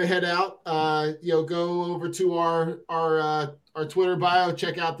 we're gonna head out. Go over to our Twitter bio,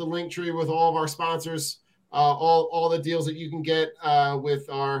 check out the link tree with all of our sponsors, all the deals that you can get with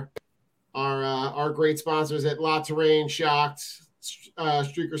our great sponsors at La Terrain, Shocked,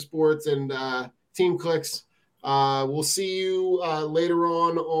 Streaker Sports, and Team Clicks. We'll see you later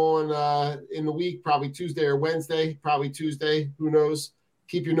on in the week, probably Tuesday or Wednesday, probably Tuesday. Who knows?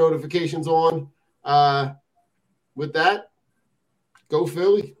 Keep your notifications on. With that, Go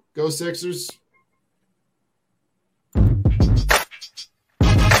Philly. Go Sixers. The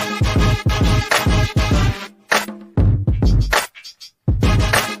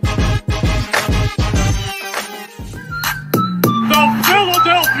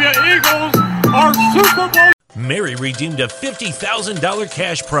Philadelphia Eagles are Super Bowl. Mary redeemed a $50,000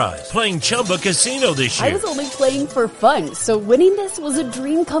 cash prize playing Chumba Casino this year. I was only playing for fun, so winning this was a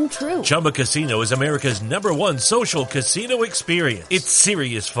dream come true. Chumba Casino is America's #1 social casino experience. It's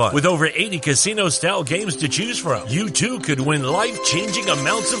serious fun. With over 80 casino-style games to choose from, you too could win life-changing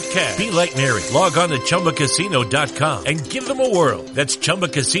amounts of cash. Be like Mary. Log on to ChumbaCasino.com and give them a whirl. That's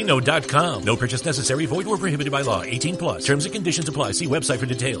ChumbaCasino.com. No purchase necessary. Void where prohibited by law. 18 plus. Terms and conditions apply. See website for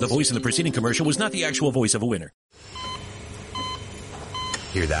details. The voice in the preceding commercial was not the actual voice of a winner.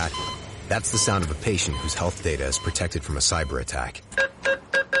 Hear that? That's the sound of a patient whose health data is protected from a cyber attack.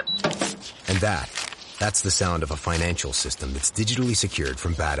 And that's the sound of a financial system that's digitally secured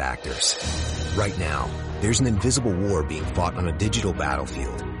from bad actors. Right now, there's an invisible war being fought on a digital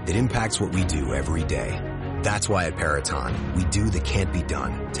battlefield that impacts what we do every day. That's why at Peraton, we do the can't be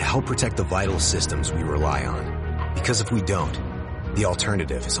done to help protect the vital systems we rely on. Because if we don't, the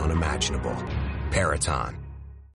alternative is unimaginable. Peraton.